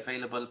readily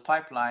available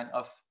pipeline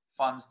of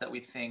funds that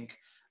we think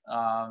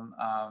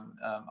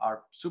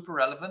are super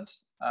relevant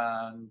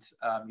and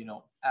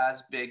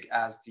as big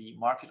as the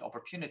market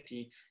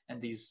opportunity in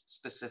these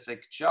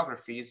specific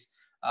geographies,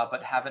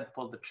 but haven't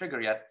pulled the trigger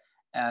yet.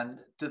 And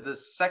to the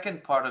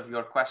second part of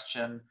your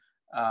question,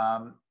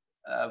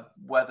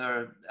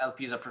 whether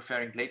LPs are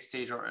preferring late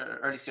stage or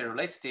early stage or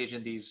late stage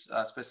in these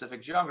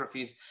specific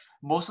geographies,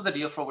 most of the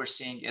deal flow we're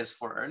seeing is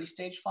for early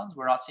stage funds.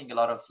 We're not seeing a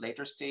lot of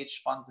later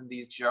stage funds in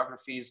these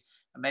geographies.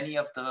 Many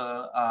of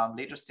the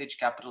later stage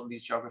capital in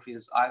these geographies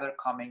is either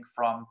coming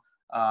from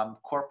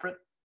corporate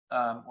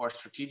or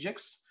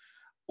strategics,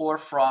 or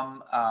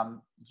from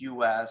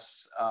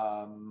US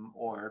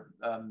or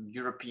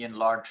European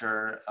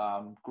larger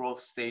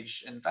growth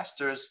stage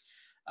investors,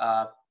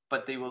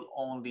 but they will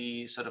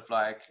only sort of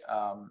like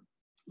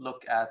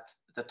look at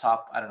the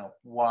top,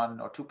 1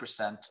 or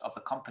 2% of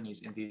the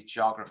companies in these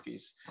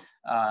geographies.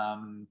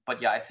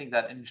 But yeah, I think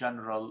that in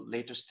general,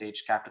 later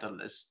stage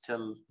capital is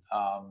still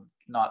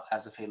not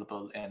as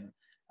available in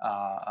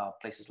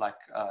places like,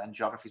 in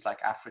geographies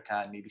like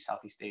Africa and maybe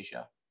Southeast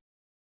Asia.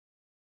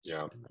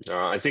 Yeah,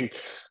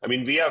 I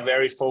mean, we are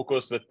very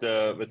focused with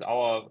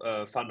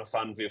our fund of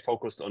fund. We are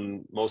focused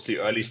on mostly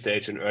early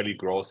stage and early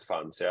growth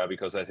funds. Yeah,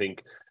 because I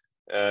think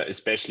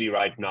especially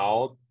right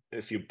now,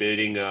 if you're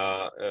building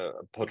a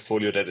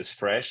portfolio that is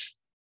fresh,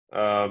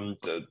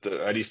 the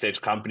early stage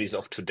companies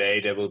of today,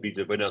 they will be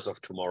the winners of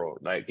tomorrow.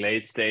 Like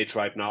late stage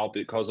right now,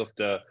 because of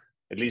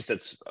at least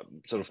that's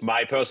sort of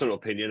my personal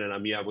opinion, and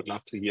Amir, I would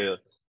love to hear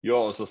your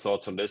also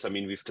thoughts on this. I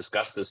mean, we've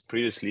discussed this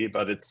previously,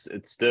 but it's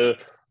still,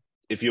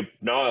 if you're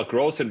now a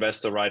growth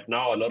investor right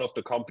now, a lot of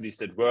the companies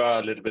that were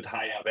a little bit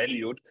higher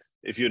valued,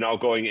 if you're now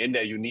going in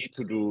there, you need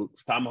to do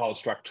somehow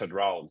structured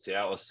rounds,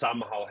 yeah, or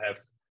somehow have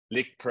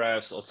liquid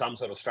prefs or some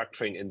sort of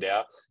structuring in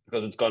there,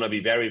 because it's going to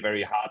be very,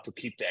 very hard to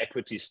keep the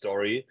equity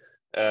story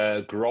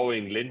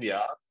growing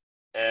linear.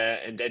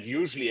 And that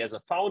usually as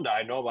a founder,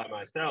 I know by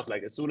myself,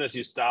 like as soon as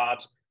you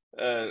start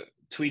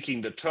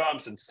tweaking the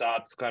terms and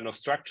start kind of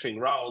structuring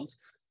rounds,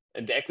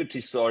 and the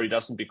equity story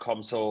doesn't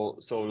become so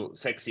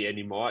sexy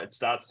anymore, it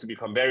starts to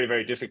become very,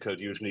 very difficult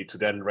usually to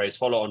then raise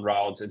follow-on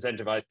rounds,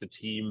 incentivize the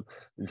team,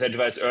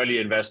 incentivize early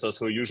investors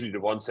who are usually the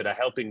ones that are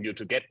helping you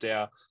to get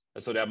there.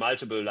 So there are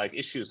multiple like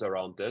issues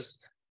around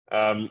this.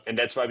 And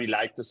that's why we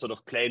like this sort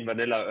of plain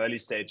vanilla early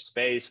stage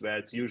space where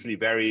it's usually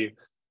very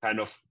kind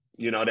of,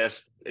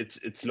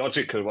 it's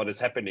logical what is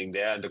happening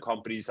there. And the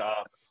companies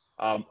are,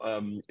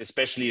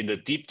 especially in the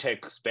deep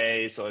tech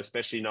space, or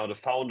especially now the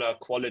founder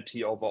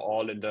quality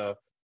overall in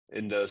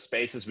the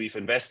spaces we've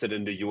invested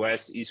in the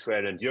US,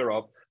 Israel, and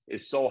Europe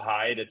is so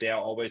high that they are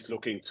always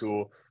looking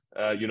to,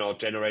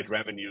 generate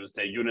revenues.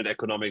 They're unit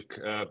economic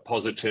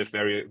positive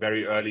very,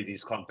 very early,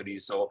 these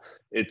companies. So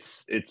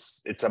it's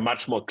a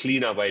much more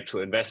cleaner way to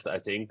invest, I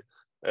think,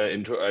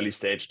 into early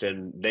stage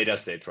than later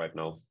stage right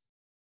now.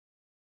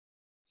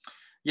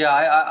 Yeah,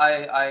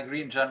 I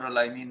agree in general.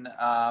 I mean,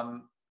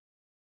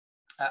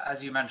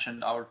 as you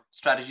mentioned, our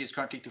strategy is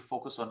currently to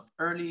focus on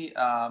early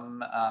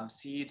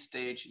seed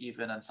stage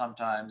even, and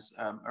sometimes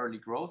early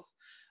growth,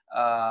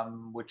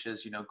 which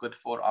is good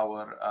for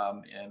our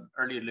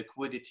early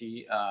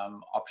liquidity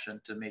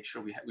option to make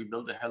sure we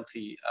build a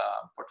healthy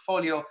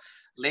portfolio.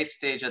 Late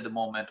stage at the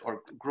moment,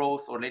 or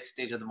growth or late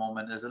stage at the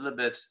moment, is a little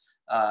bit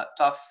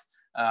tough.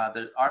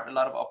 There aren't a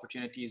lot of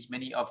opportunities.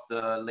 Many of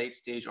the late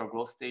stage or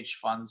growth stage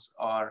funds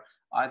are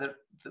either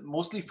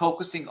mostly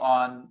focusing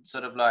on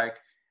sort of like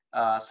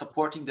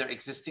supporting their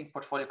existing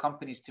portfolio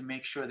companies to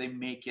make sure they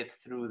make it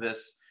through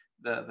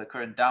the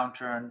current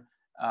downturn,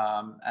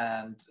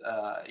 and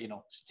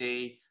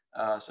stay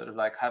sort of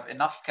like have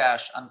enough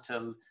cash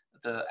until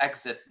the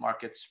exit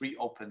markets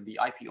reopen, the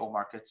IPO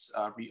markets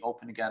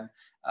reopen again.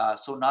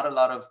 So not a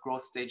lot of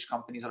growth stage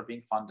companies are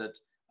being funded.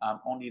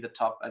 only the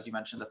top, as you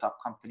mentioned, the top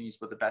companies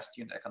with the best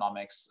unit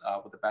economics,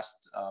 with the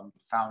best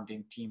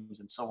founding teams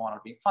and so on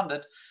are being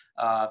funded.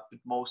 But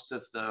most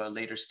of the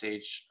later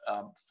stage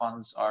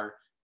funds are,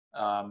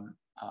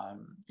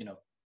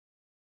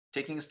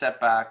 taking a step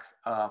back,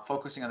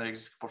 focusing on their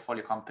existing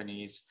portfolio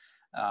companies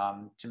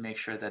to make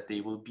sure that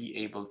they will be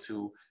able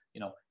to,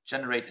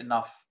 generate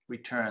enough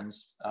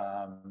returns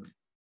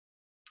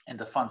in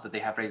the funds that they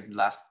have raised in the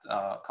last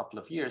couple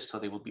of years, so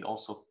they will be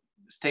also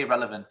stay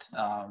relevant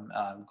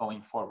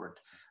going forward.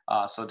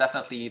 So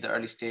definitely the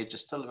early stage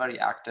is still very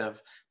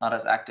active, not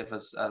as active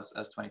as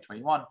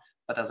 2021,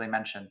 but as I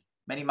mentioned,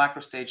 many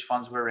micro stage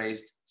funds were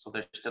raised, so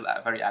they're still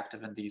very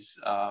active in these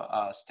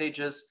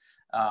stages.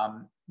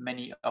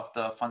 Many of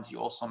the funds you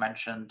also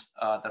mentioned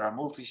that are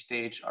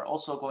multi-stage are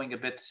also going a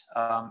bit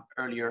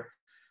earlier,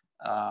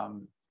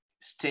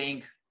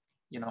 staying,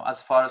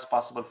 as far as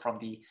possible from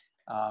the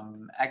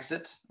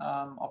exit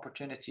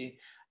opportunity.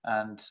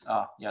 And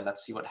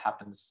let's see what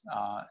happens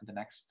in the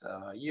next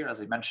year.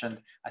 As I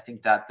mentioned, I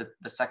think that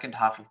the second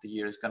half of the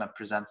year is going to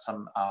present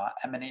some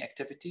M&A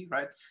activity,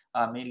 right?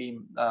 Mainly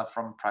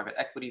from private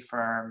equity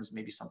firms,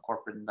 maybe some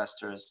corporate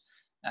investors.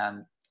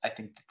 And I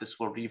think that this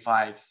will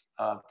revive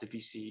the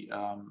VC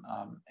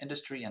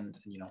industry and,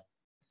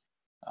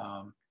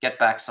 get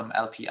back some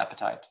LP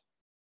appetite.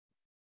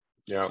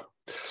 Yeah.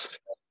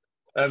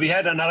 We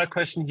had another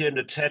question here in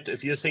the chat.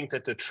 If you think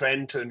that the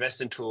trend to invest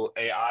into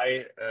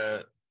AI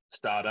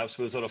startups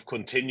will sort of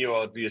continue,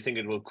 or do you think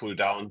it will cool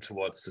down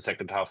towards the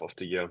second half of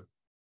the year?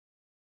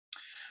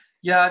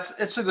 Yeah,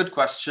 it's a good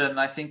question.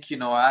 I think,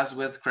 as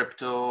with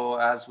crypto,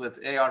 as with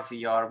AR,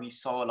 VR, we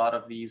saw a lot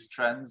of these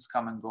trends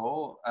come and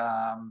go.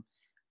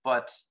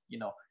 But,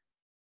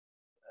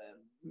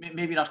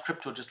 maybe not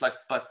crypto,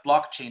 but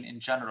blockchain in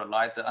general,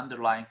 right? The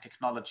underlying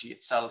technology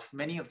itself.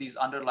 Many of these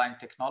underlying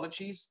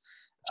technologies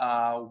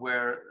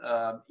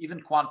where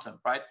even quantum,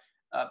 right?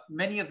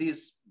 Many of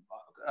these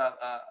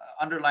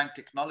underlying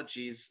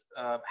technologies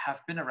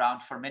have been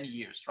around for many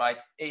years, right?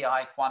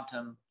 AI,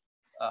 quantum,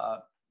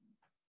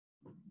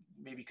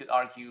 maybe you could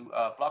argue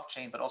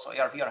blockchain, but also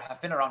AR, VR have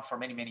been around for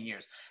many, many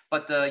years.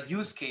 But the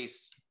use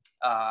case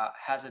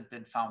hasn't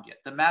been found yet.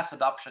 The mass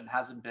adoption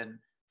hasn't been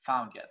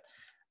found yet.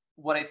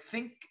 What I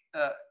think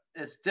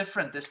is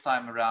different this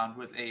time around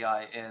with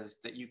AI is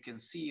that you can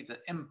see the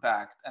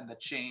impact and the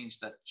change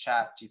that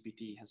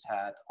ChatGPT has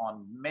had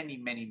on many,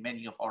 many,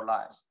 many of our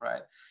lives,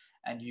 right?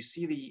 And you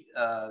see the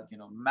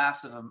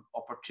massive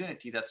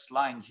opportunity that's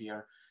lying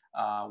here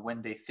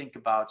when they think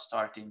about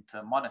starting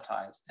to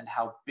monetize, and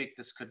how big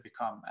this could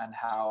become, and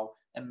how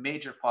a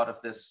major part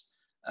of this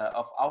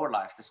of our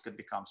life this could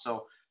become.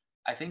 So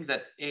I think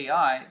that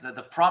AI,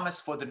 the promise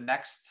for the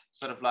next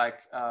sort of like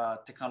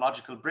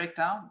technological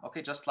breakdown,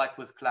 okay, just like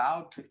with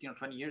cloud 15 or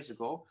 20 years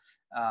ago,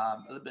 a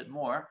little bit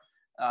more,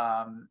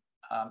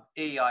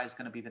 AI is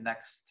going to be the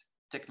next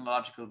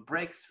technological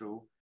breakthrough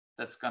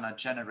that's going to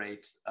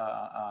generate,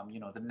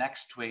 the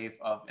next wave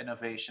of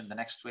innovation, the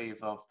next wave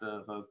of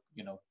the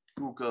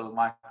Google,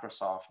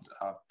 Microsoft,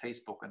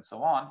 Facebook, and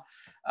so on.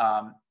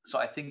 So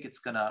I think it's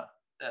going to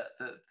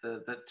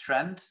the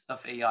trend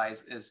of AI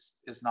is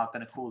not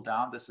going to cool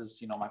down. This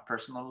is my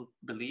personal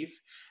belief,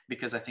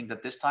 because I think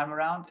that this time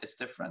around it's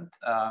different.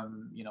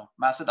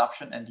 Mass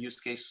adoption and use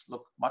case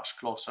look much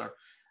closer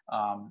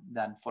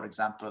than, for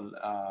example,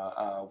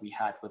 we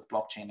had with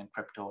blockchain and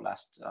crypto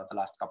the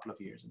last couple of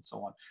years and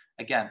so on.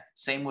 Again,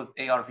 same with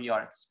AR,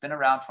 VR. It's been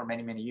around for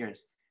many, many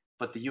years,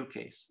 but the use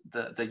case,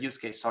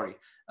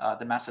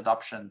 the mass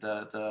adoption,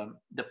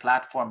 the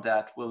platform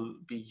that will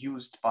be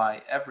used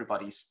by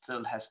everybody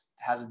still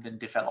hasn't been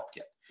developed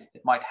yet.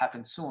 It might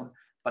happen soon,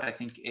 but I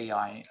think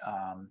AI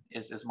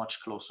is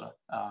much closer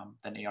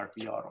than AR,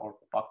 VR, or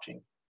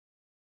blockchain.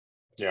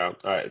 Yeah,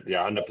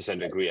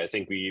 100% agree. I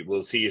think we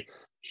will see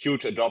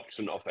huge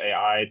adoption of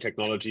AI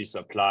technologies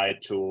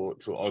applied to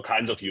all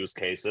kinds of use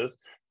cases.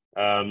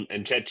 And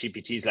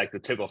ChatGPT is like the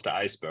tip of the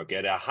iceberg.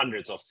 Yeah, there are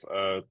hundreds of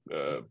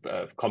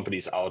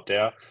companies out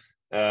there,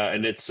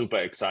 and it's super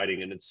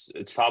exciting, and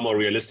it's far more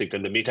realistic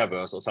than the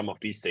metaverse or some of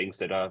these things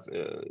that are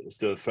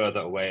still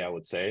further away, I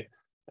would say.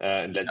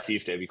 And let's see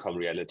if they become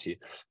reality.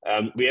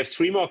 We have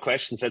 3 more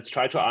questions. Let's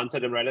try to answer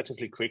them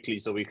relatively quickly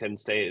so we can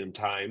stay in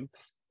time.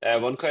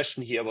 One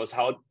question here was,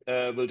 how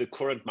will the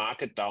current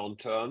market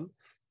downturn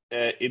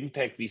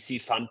impact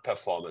VC fund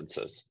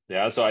performances?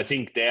 Yeah, so I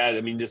think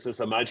this is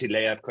a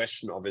multi-layered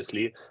question,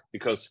 obviously,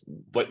 because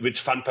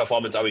which fund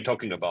performance are we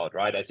talking about,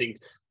 right? I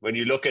think when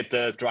you look at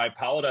the dry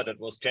powder that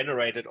was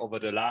generated over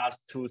the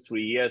last 2-3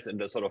 years in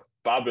the sort of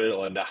bubble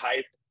or in the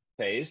hype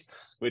phase,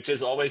 which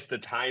is always the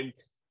time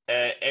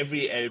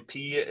every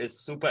LP is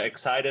super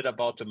excited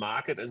about the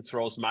market and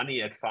throws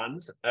money at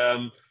funds.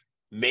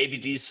 Maybe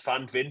these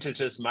fund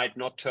vintages might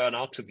not turn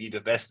out to be the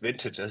best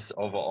vintages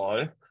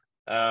overall.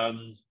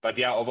 But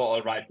yeah,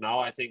 overall right now,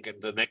 I think in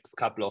the next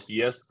couple of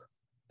years,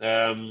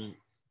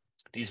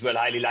 these will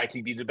highly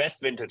likely be the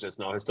best vintages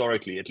now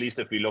historically, at least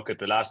if we look at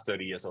the last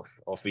 30 years of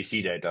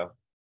VC data.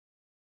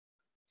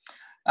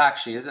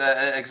 Actually,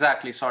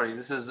 exactly. Sorry,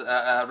 this is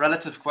a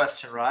relative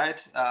question, right?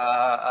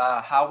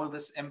 How will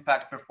this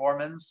impact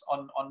performance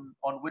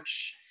on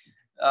which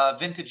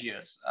vintage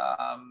years?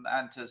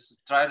 And to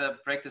try to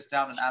break this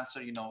down and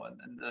answer, in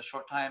the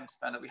short time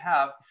span that we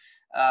have,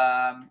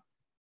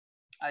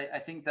 I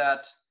think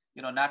that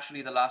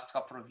naturally the last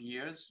couple of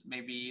years,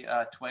 maybe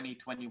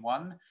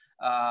 2021.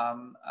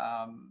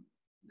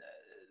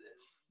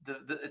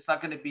 It's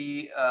not going to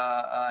be,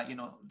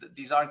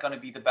 these aren't going to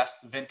be the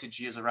best vintage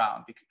years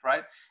around,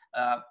 right?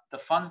 The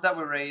funds that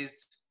were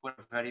raised were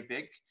very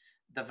big.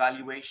 The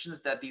valuations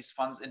that these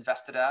funds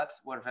invested at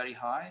were very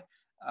high.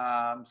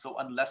 So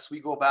unless we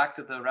go back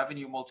to the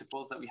revenue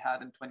multiples that we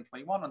had in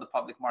 2021 on the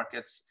public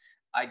markets,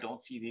 I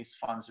don't see these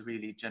funds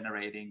really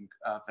generating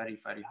very,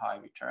 very high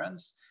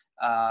returns.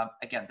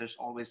 Again, there's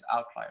always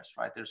outliers,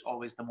 right? There's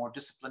always the more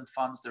disciplined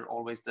funds. There are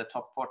always the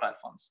top quartile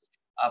funds.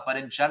 But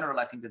in general,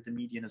 I think that the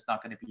median is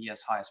not going to be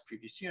as high as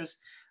previous years.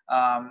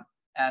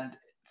 And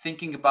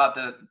thinking about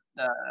the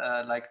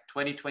like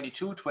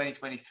 2022,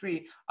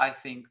 2023, I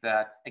think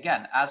that,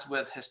 again, as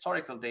with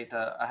historical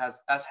data,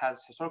 as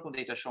has historical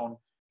data shown,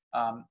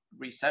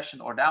 recession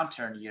or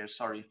downturn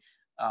years,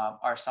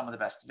 are some of the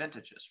best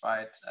vintages,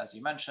 right? As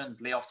you mentioned,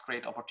 layoffs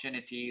create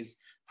opportunities,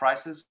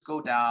 prices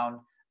go down,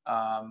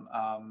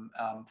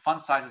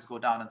 fund sizes go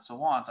down, and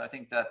so on. So I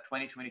think that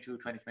 2022,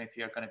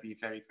 2023 are going to be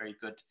very, very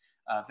good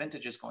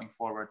vintages going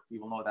forward. We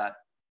will know that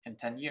in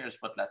 10 years,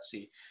 but let's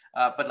see.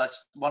 But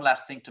one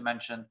last thing to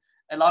mention: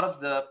 a lot of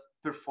the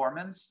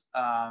performance,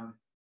 that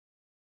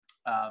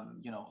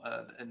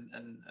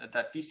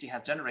VC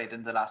has generated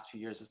in the last few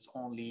years is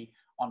only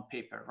on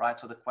paper, right?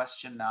 So the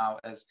question now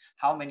is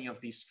how many of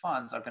these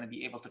funds are going to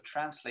be able to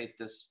translate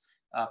this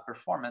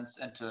performance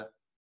into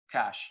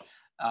cash?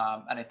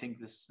 And I think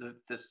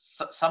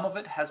some of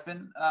it has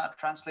been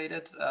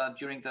translated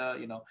during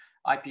the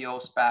IPO,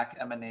 SPAC,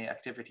 M&A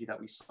activity that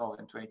we saw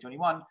in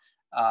 2021.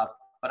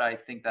 But I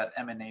think that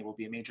M&A will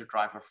be a major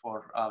driver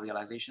for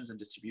realizations and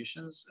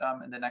distributions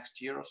in the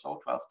next year or so,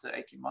 12 to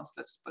 18 months,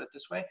 let's put it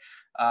this way.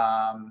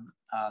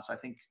 So I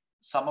think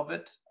some of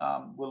it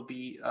will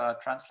be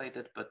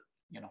translated, but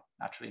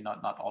naturally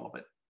not all of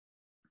it.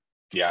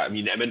 Yeah, I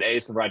mean, M&A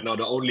is right now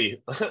the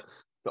only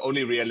the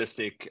only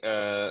realistic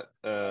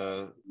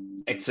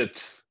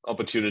exit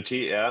opportunity.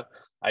 Yeah,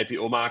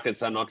 IPO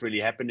markets are not really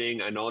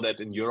happening. I know that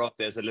in Europe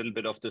there's a little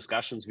bit of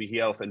discussions. We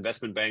hear of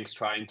investment banks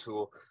trying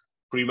to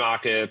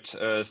pre-market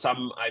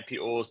some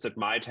IPOs that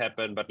might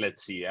happen, but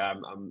let's see. Yeah,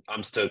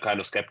 I'm still kind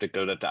of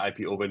skeptical that the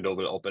IPO window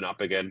will open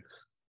up again.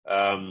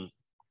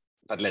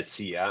 But let's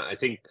see. Yeah, I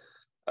think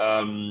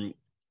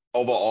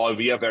overall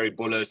we are very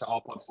bullish.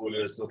 Our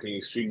portfolio is looking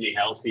extremely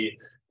healthy.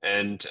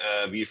 And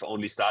we've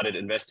only started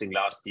investing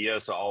last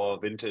year, so our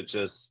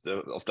vintages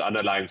of the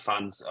underlying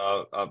funds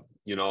are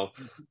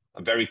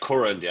very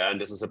current, yeah. And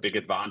this is a big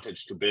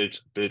advantage to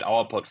build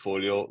our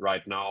portfolio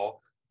right now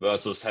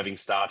versus having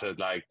started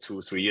like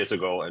 2-3 years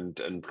ago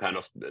and kind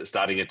of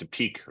starting at the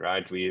peak,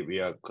 right? We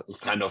are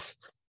kind of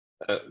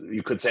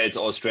you could say it's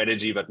all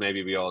strategy, but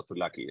maybe we are also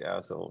lucky, yeah.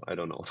 So I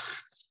don't know.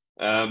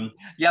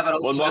 Yeah, but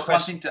also just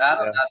one thing to add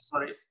on that.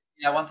 Sorry.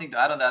 Yeah, one thing to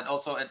add on that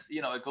also, it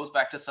goes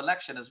back to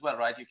selection as well,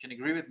 right? You can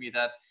agree with me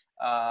that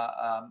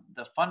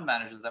the fund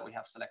managers that we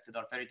have selected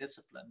are very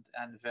disciplined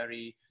and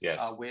very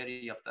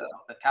wary of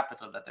the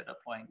capital that they're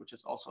deploying, which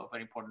is also a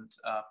very important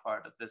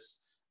part of this,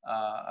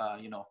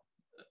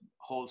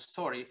 whole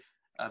story,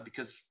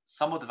 because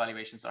some of the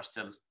valuations are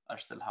still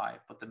high,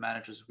 but the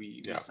managers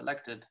we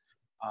selected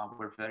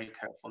were very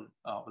careful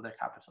with their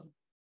capital.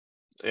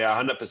 Yeah,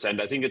 100%.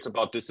 I think it's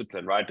about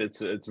discipline, right?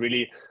 It's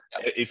really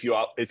if you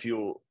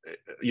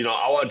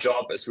our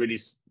job is really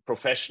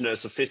professional,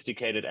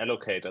 sophisticated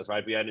allocators,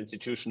 right? We are an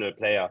institutional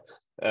player.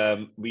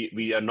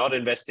 We are not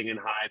investing in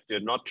hype. We're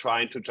not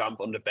trying to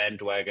jump on the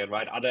bandwagon,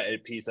 right? Other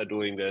LPs are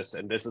doing this,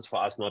 and this is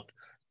for us not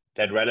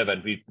that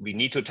relevant. We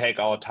need to take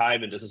our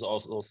time, and this is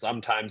also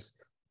sometimes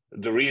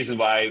the reason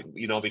why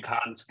we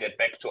can't get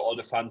back to all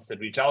the funds that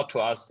reach out to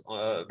us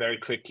very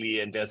quickly,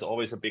 and there's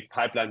always a big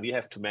pipeline we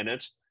have to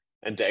manage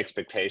and the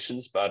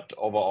expectations. But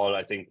overall,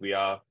 I think we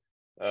are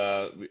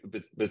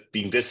with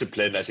being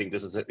disciplined. I think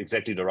this is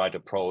exactly the right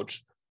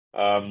approach.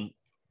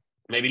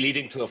 Maybe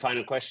leading to a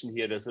final question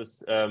here. This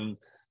is a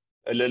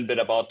little bit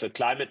about the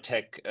climate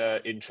tech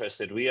interest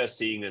that we are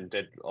seeing, and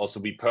that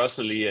also we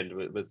personally and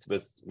with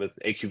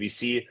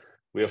AQVC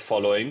we are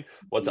following.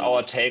 What's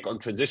our take on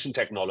transition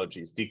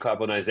technologies,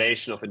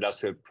 decarbonization of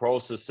industrial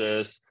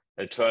processes,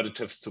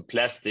 alternatives to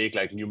plastic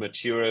like new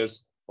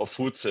materials, or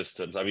food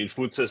systems? I mean,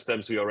 food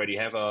systems, we already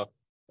have a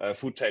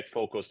food tech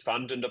focused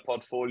fund in the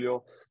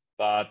portfolio,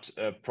 but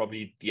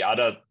probably the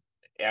other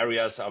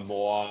areas are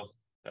more,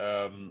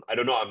 I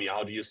don't know, Amir,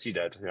 how do you see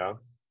that?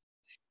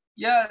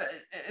 Yeah,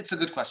 it's a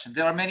good question.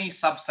 There are many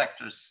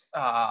subsectors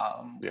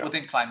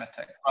within climate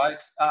tech,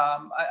 right?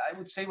 I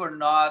would say we're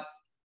not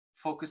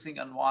focusing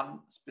on one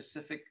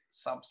specific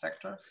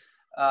subsector.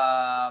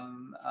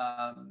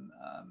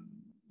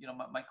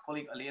 My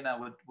colleague Alina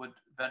would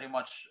very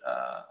much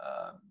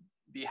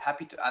be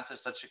happy to answer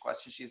such a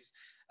question. She's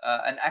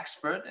an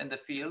expert in the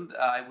field,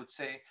 I would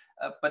say.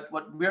 But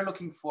what we're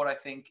looking for, I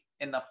think,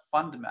 in a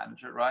fund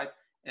manager, right,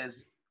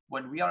 is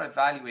when we are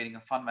evaluating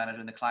a fund manager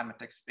in the climate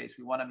tech space,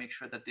 we want to make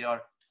sure that they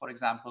are, for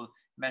example,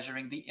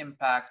 measuring the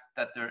impact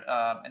that their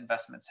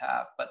investments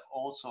have, but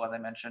also, as I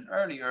mentioned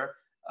earlier,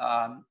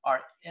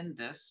 are in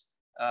this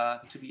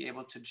to be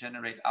able to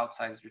generate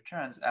outsized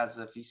returns as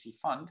a VC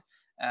fund.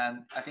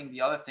 And I think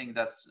the other thing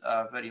that's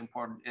very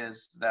important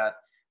is that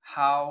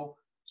how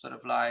sort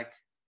of like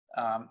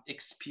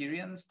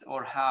experienced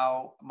or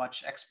how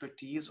much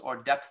expertise or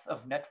depth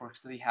of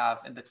networks do they have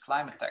in the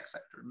climate tech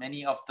sector.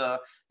 Many of the,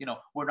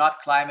 we're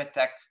not climate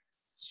tech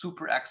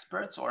super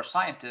experts or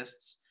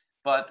scientists,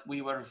 but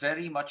we were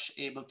very much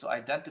able to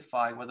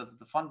identify whether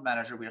the fund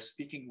manager we are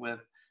speaking with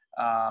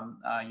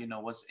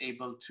was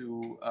able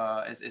to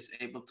is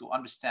able to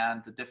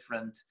understand the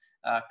different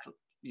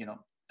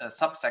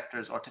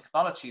subsectors or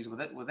technologies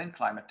within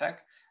climate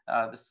tech.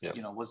 This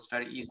was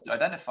very easy to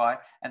identify.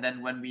 And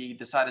then when we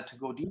decided to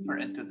go deeper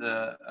into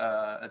the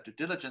due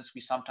diligence, we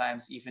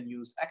sometimes even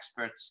use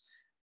experts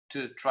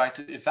to try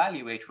to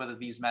evaluate whether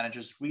these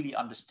managers really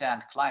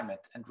understand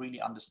climate and really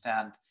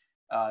understand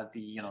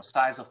the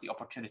size of the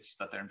opportunities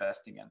that they're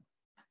investing in.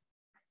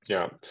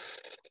 Yeah.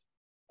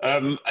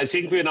 I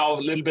think we're now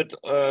a little bit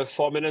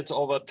 4 minutes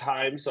over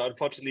time, so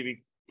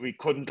unfortunately we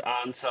couldn't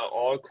answer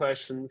all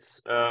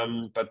questions,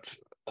 but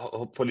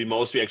hopefully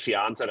most we actually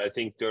answered. I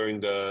think during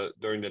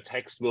the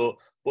text, we'll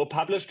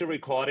publish the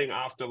recording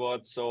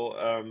afterwards. So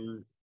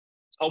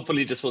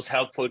hopefully this was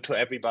helpful to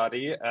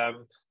everybody.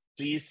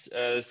 Please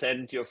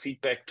send your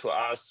feedback to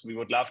us. We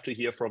would love to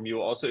hear from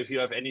you. Also, if you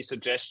have any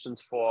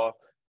suggestions for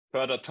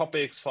further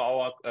topics for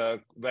our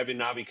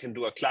webinar, we can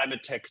do a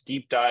climate tech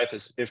deep dive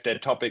if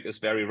that topic is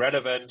very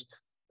relevant.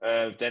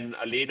 Then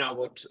Alena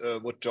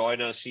would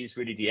join us. She's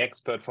really the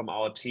expert from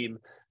our team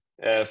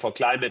for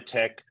climate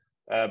tech.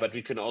 But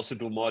we can also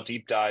do more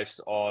deep dives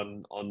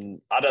on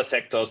other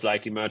sectors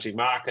like emerging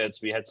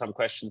markets. We had some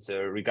questions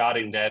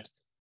regarding that.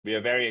 We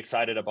are very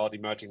excited about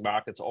emerging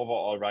markets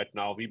overall right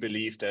now. We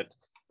believe that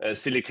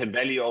Silicon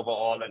Valley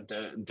overall and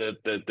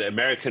the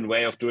American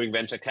way of doing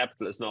venture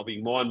capital is now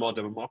being more and more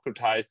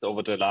democratized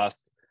over the last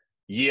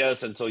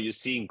years. And so you're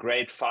seeing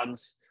great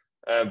funds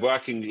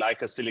working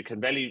like a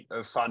Silicon Valley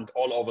fund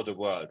all over the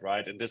world,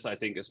 right? And this, I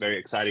think, is very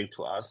exciting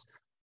to us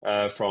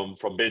from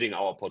building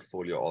our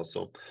portfolio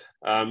also.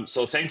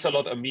 So thanks a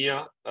lot,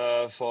 Amir,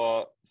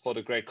 for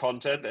the great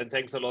content. And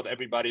thanks a lot,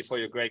 everybody, for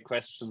your great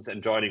questions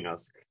and joining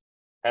us.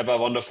 Have a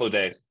wonderful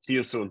day. See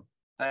you soon.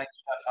 Thanks,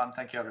 Stefan.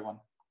 Thank you, everyone.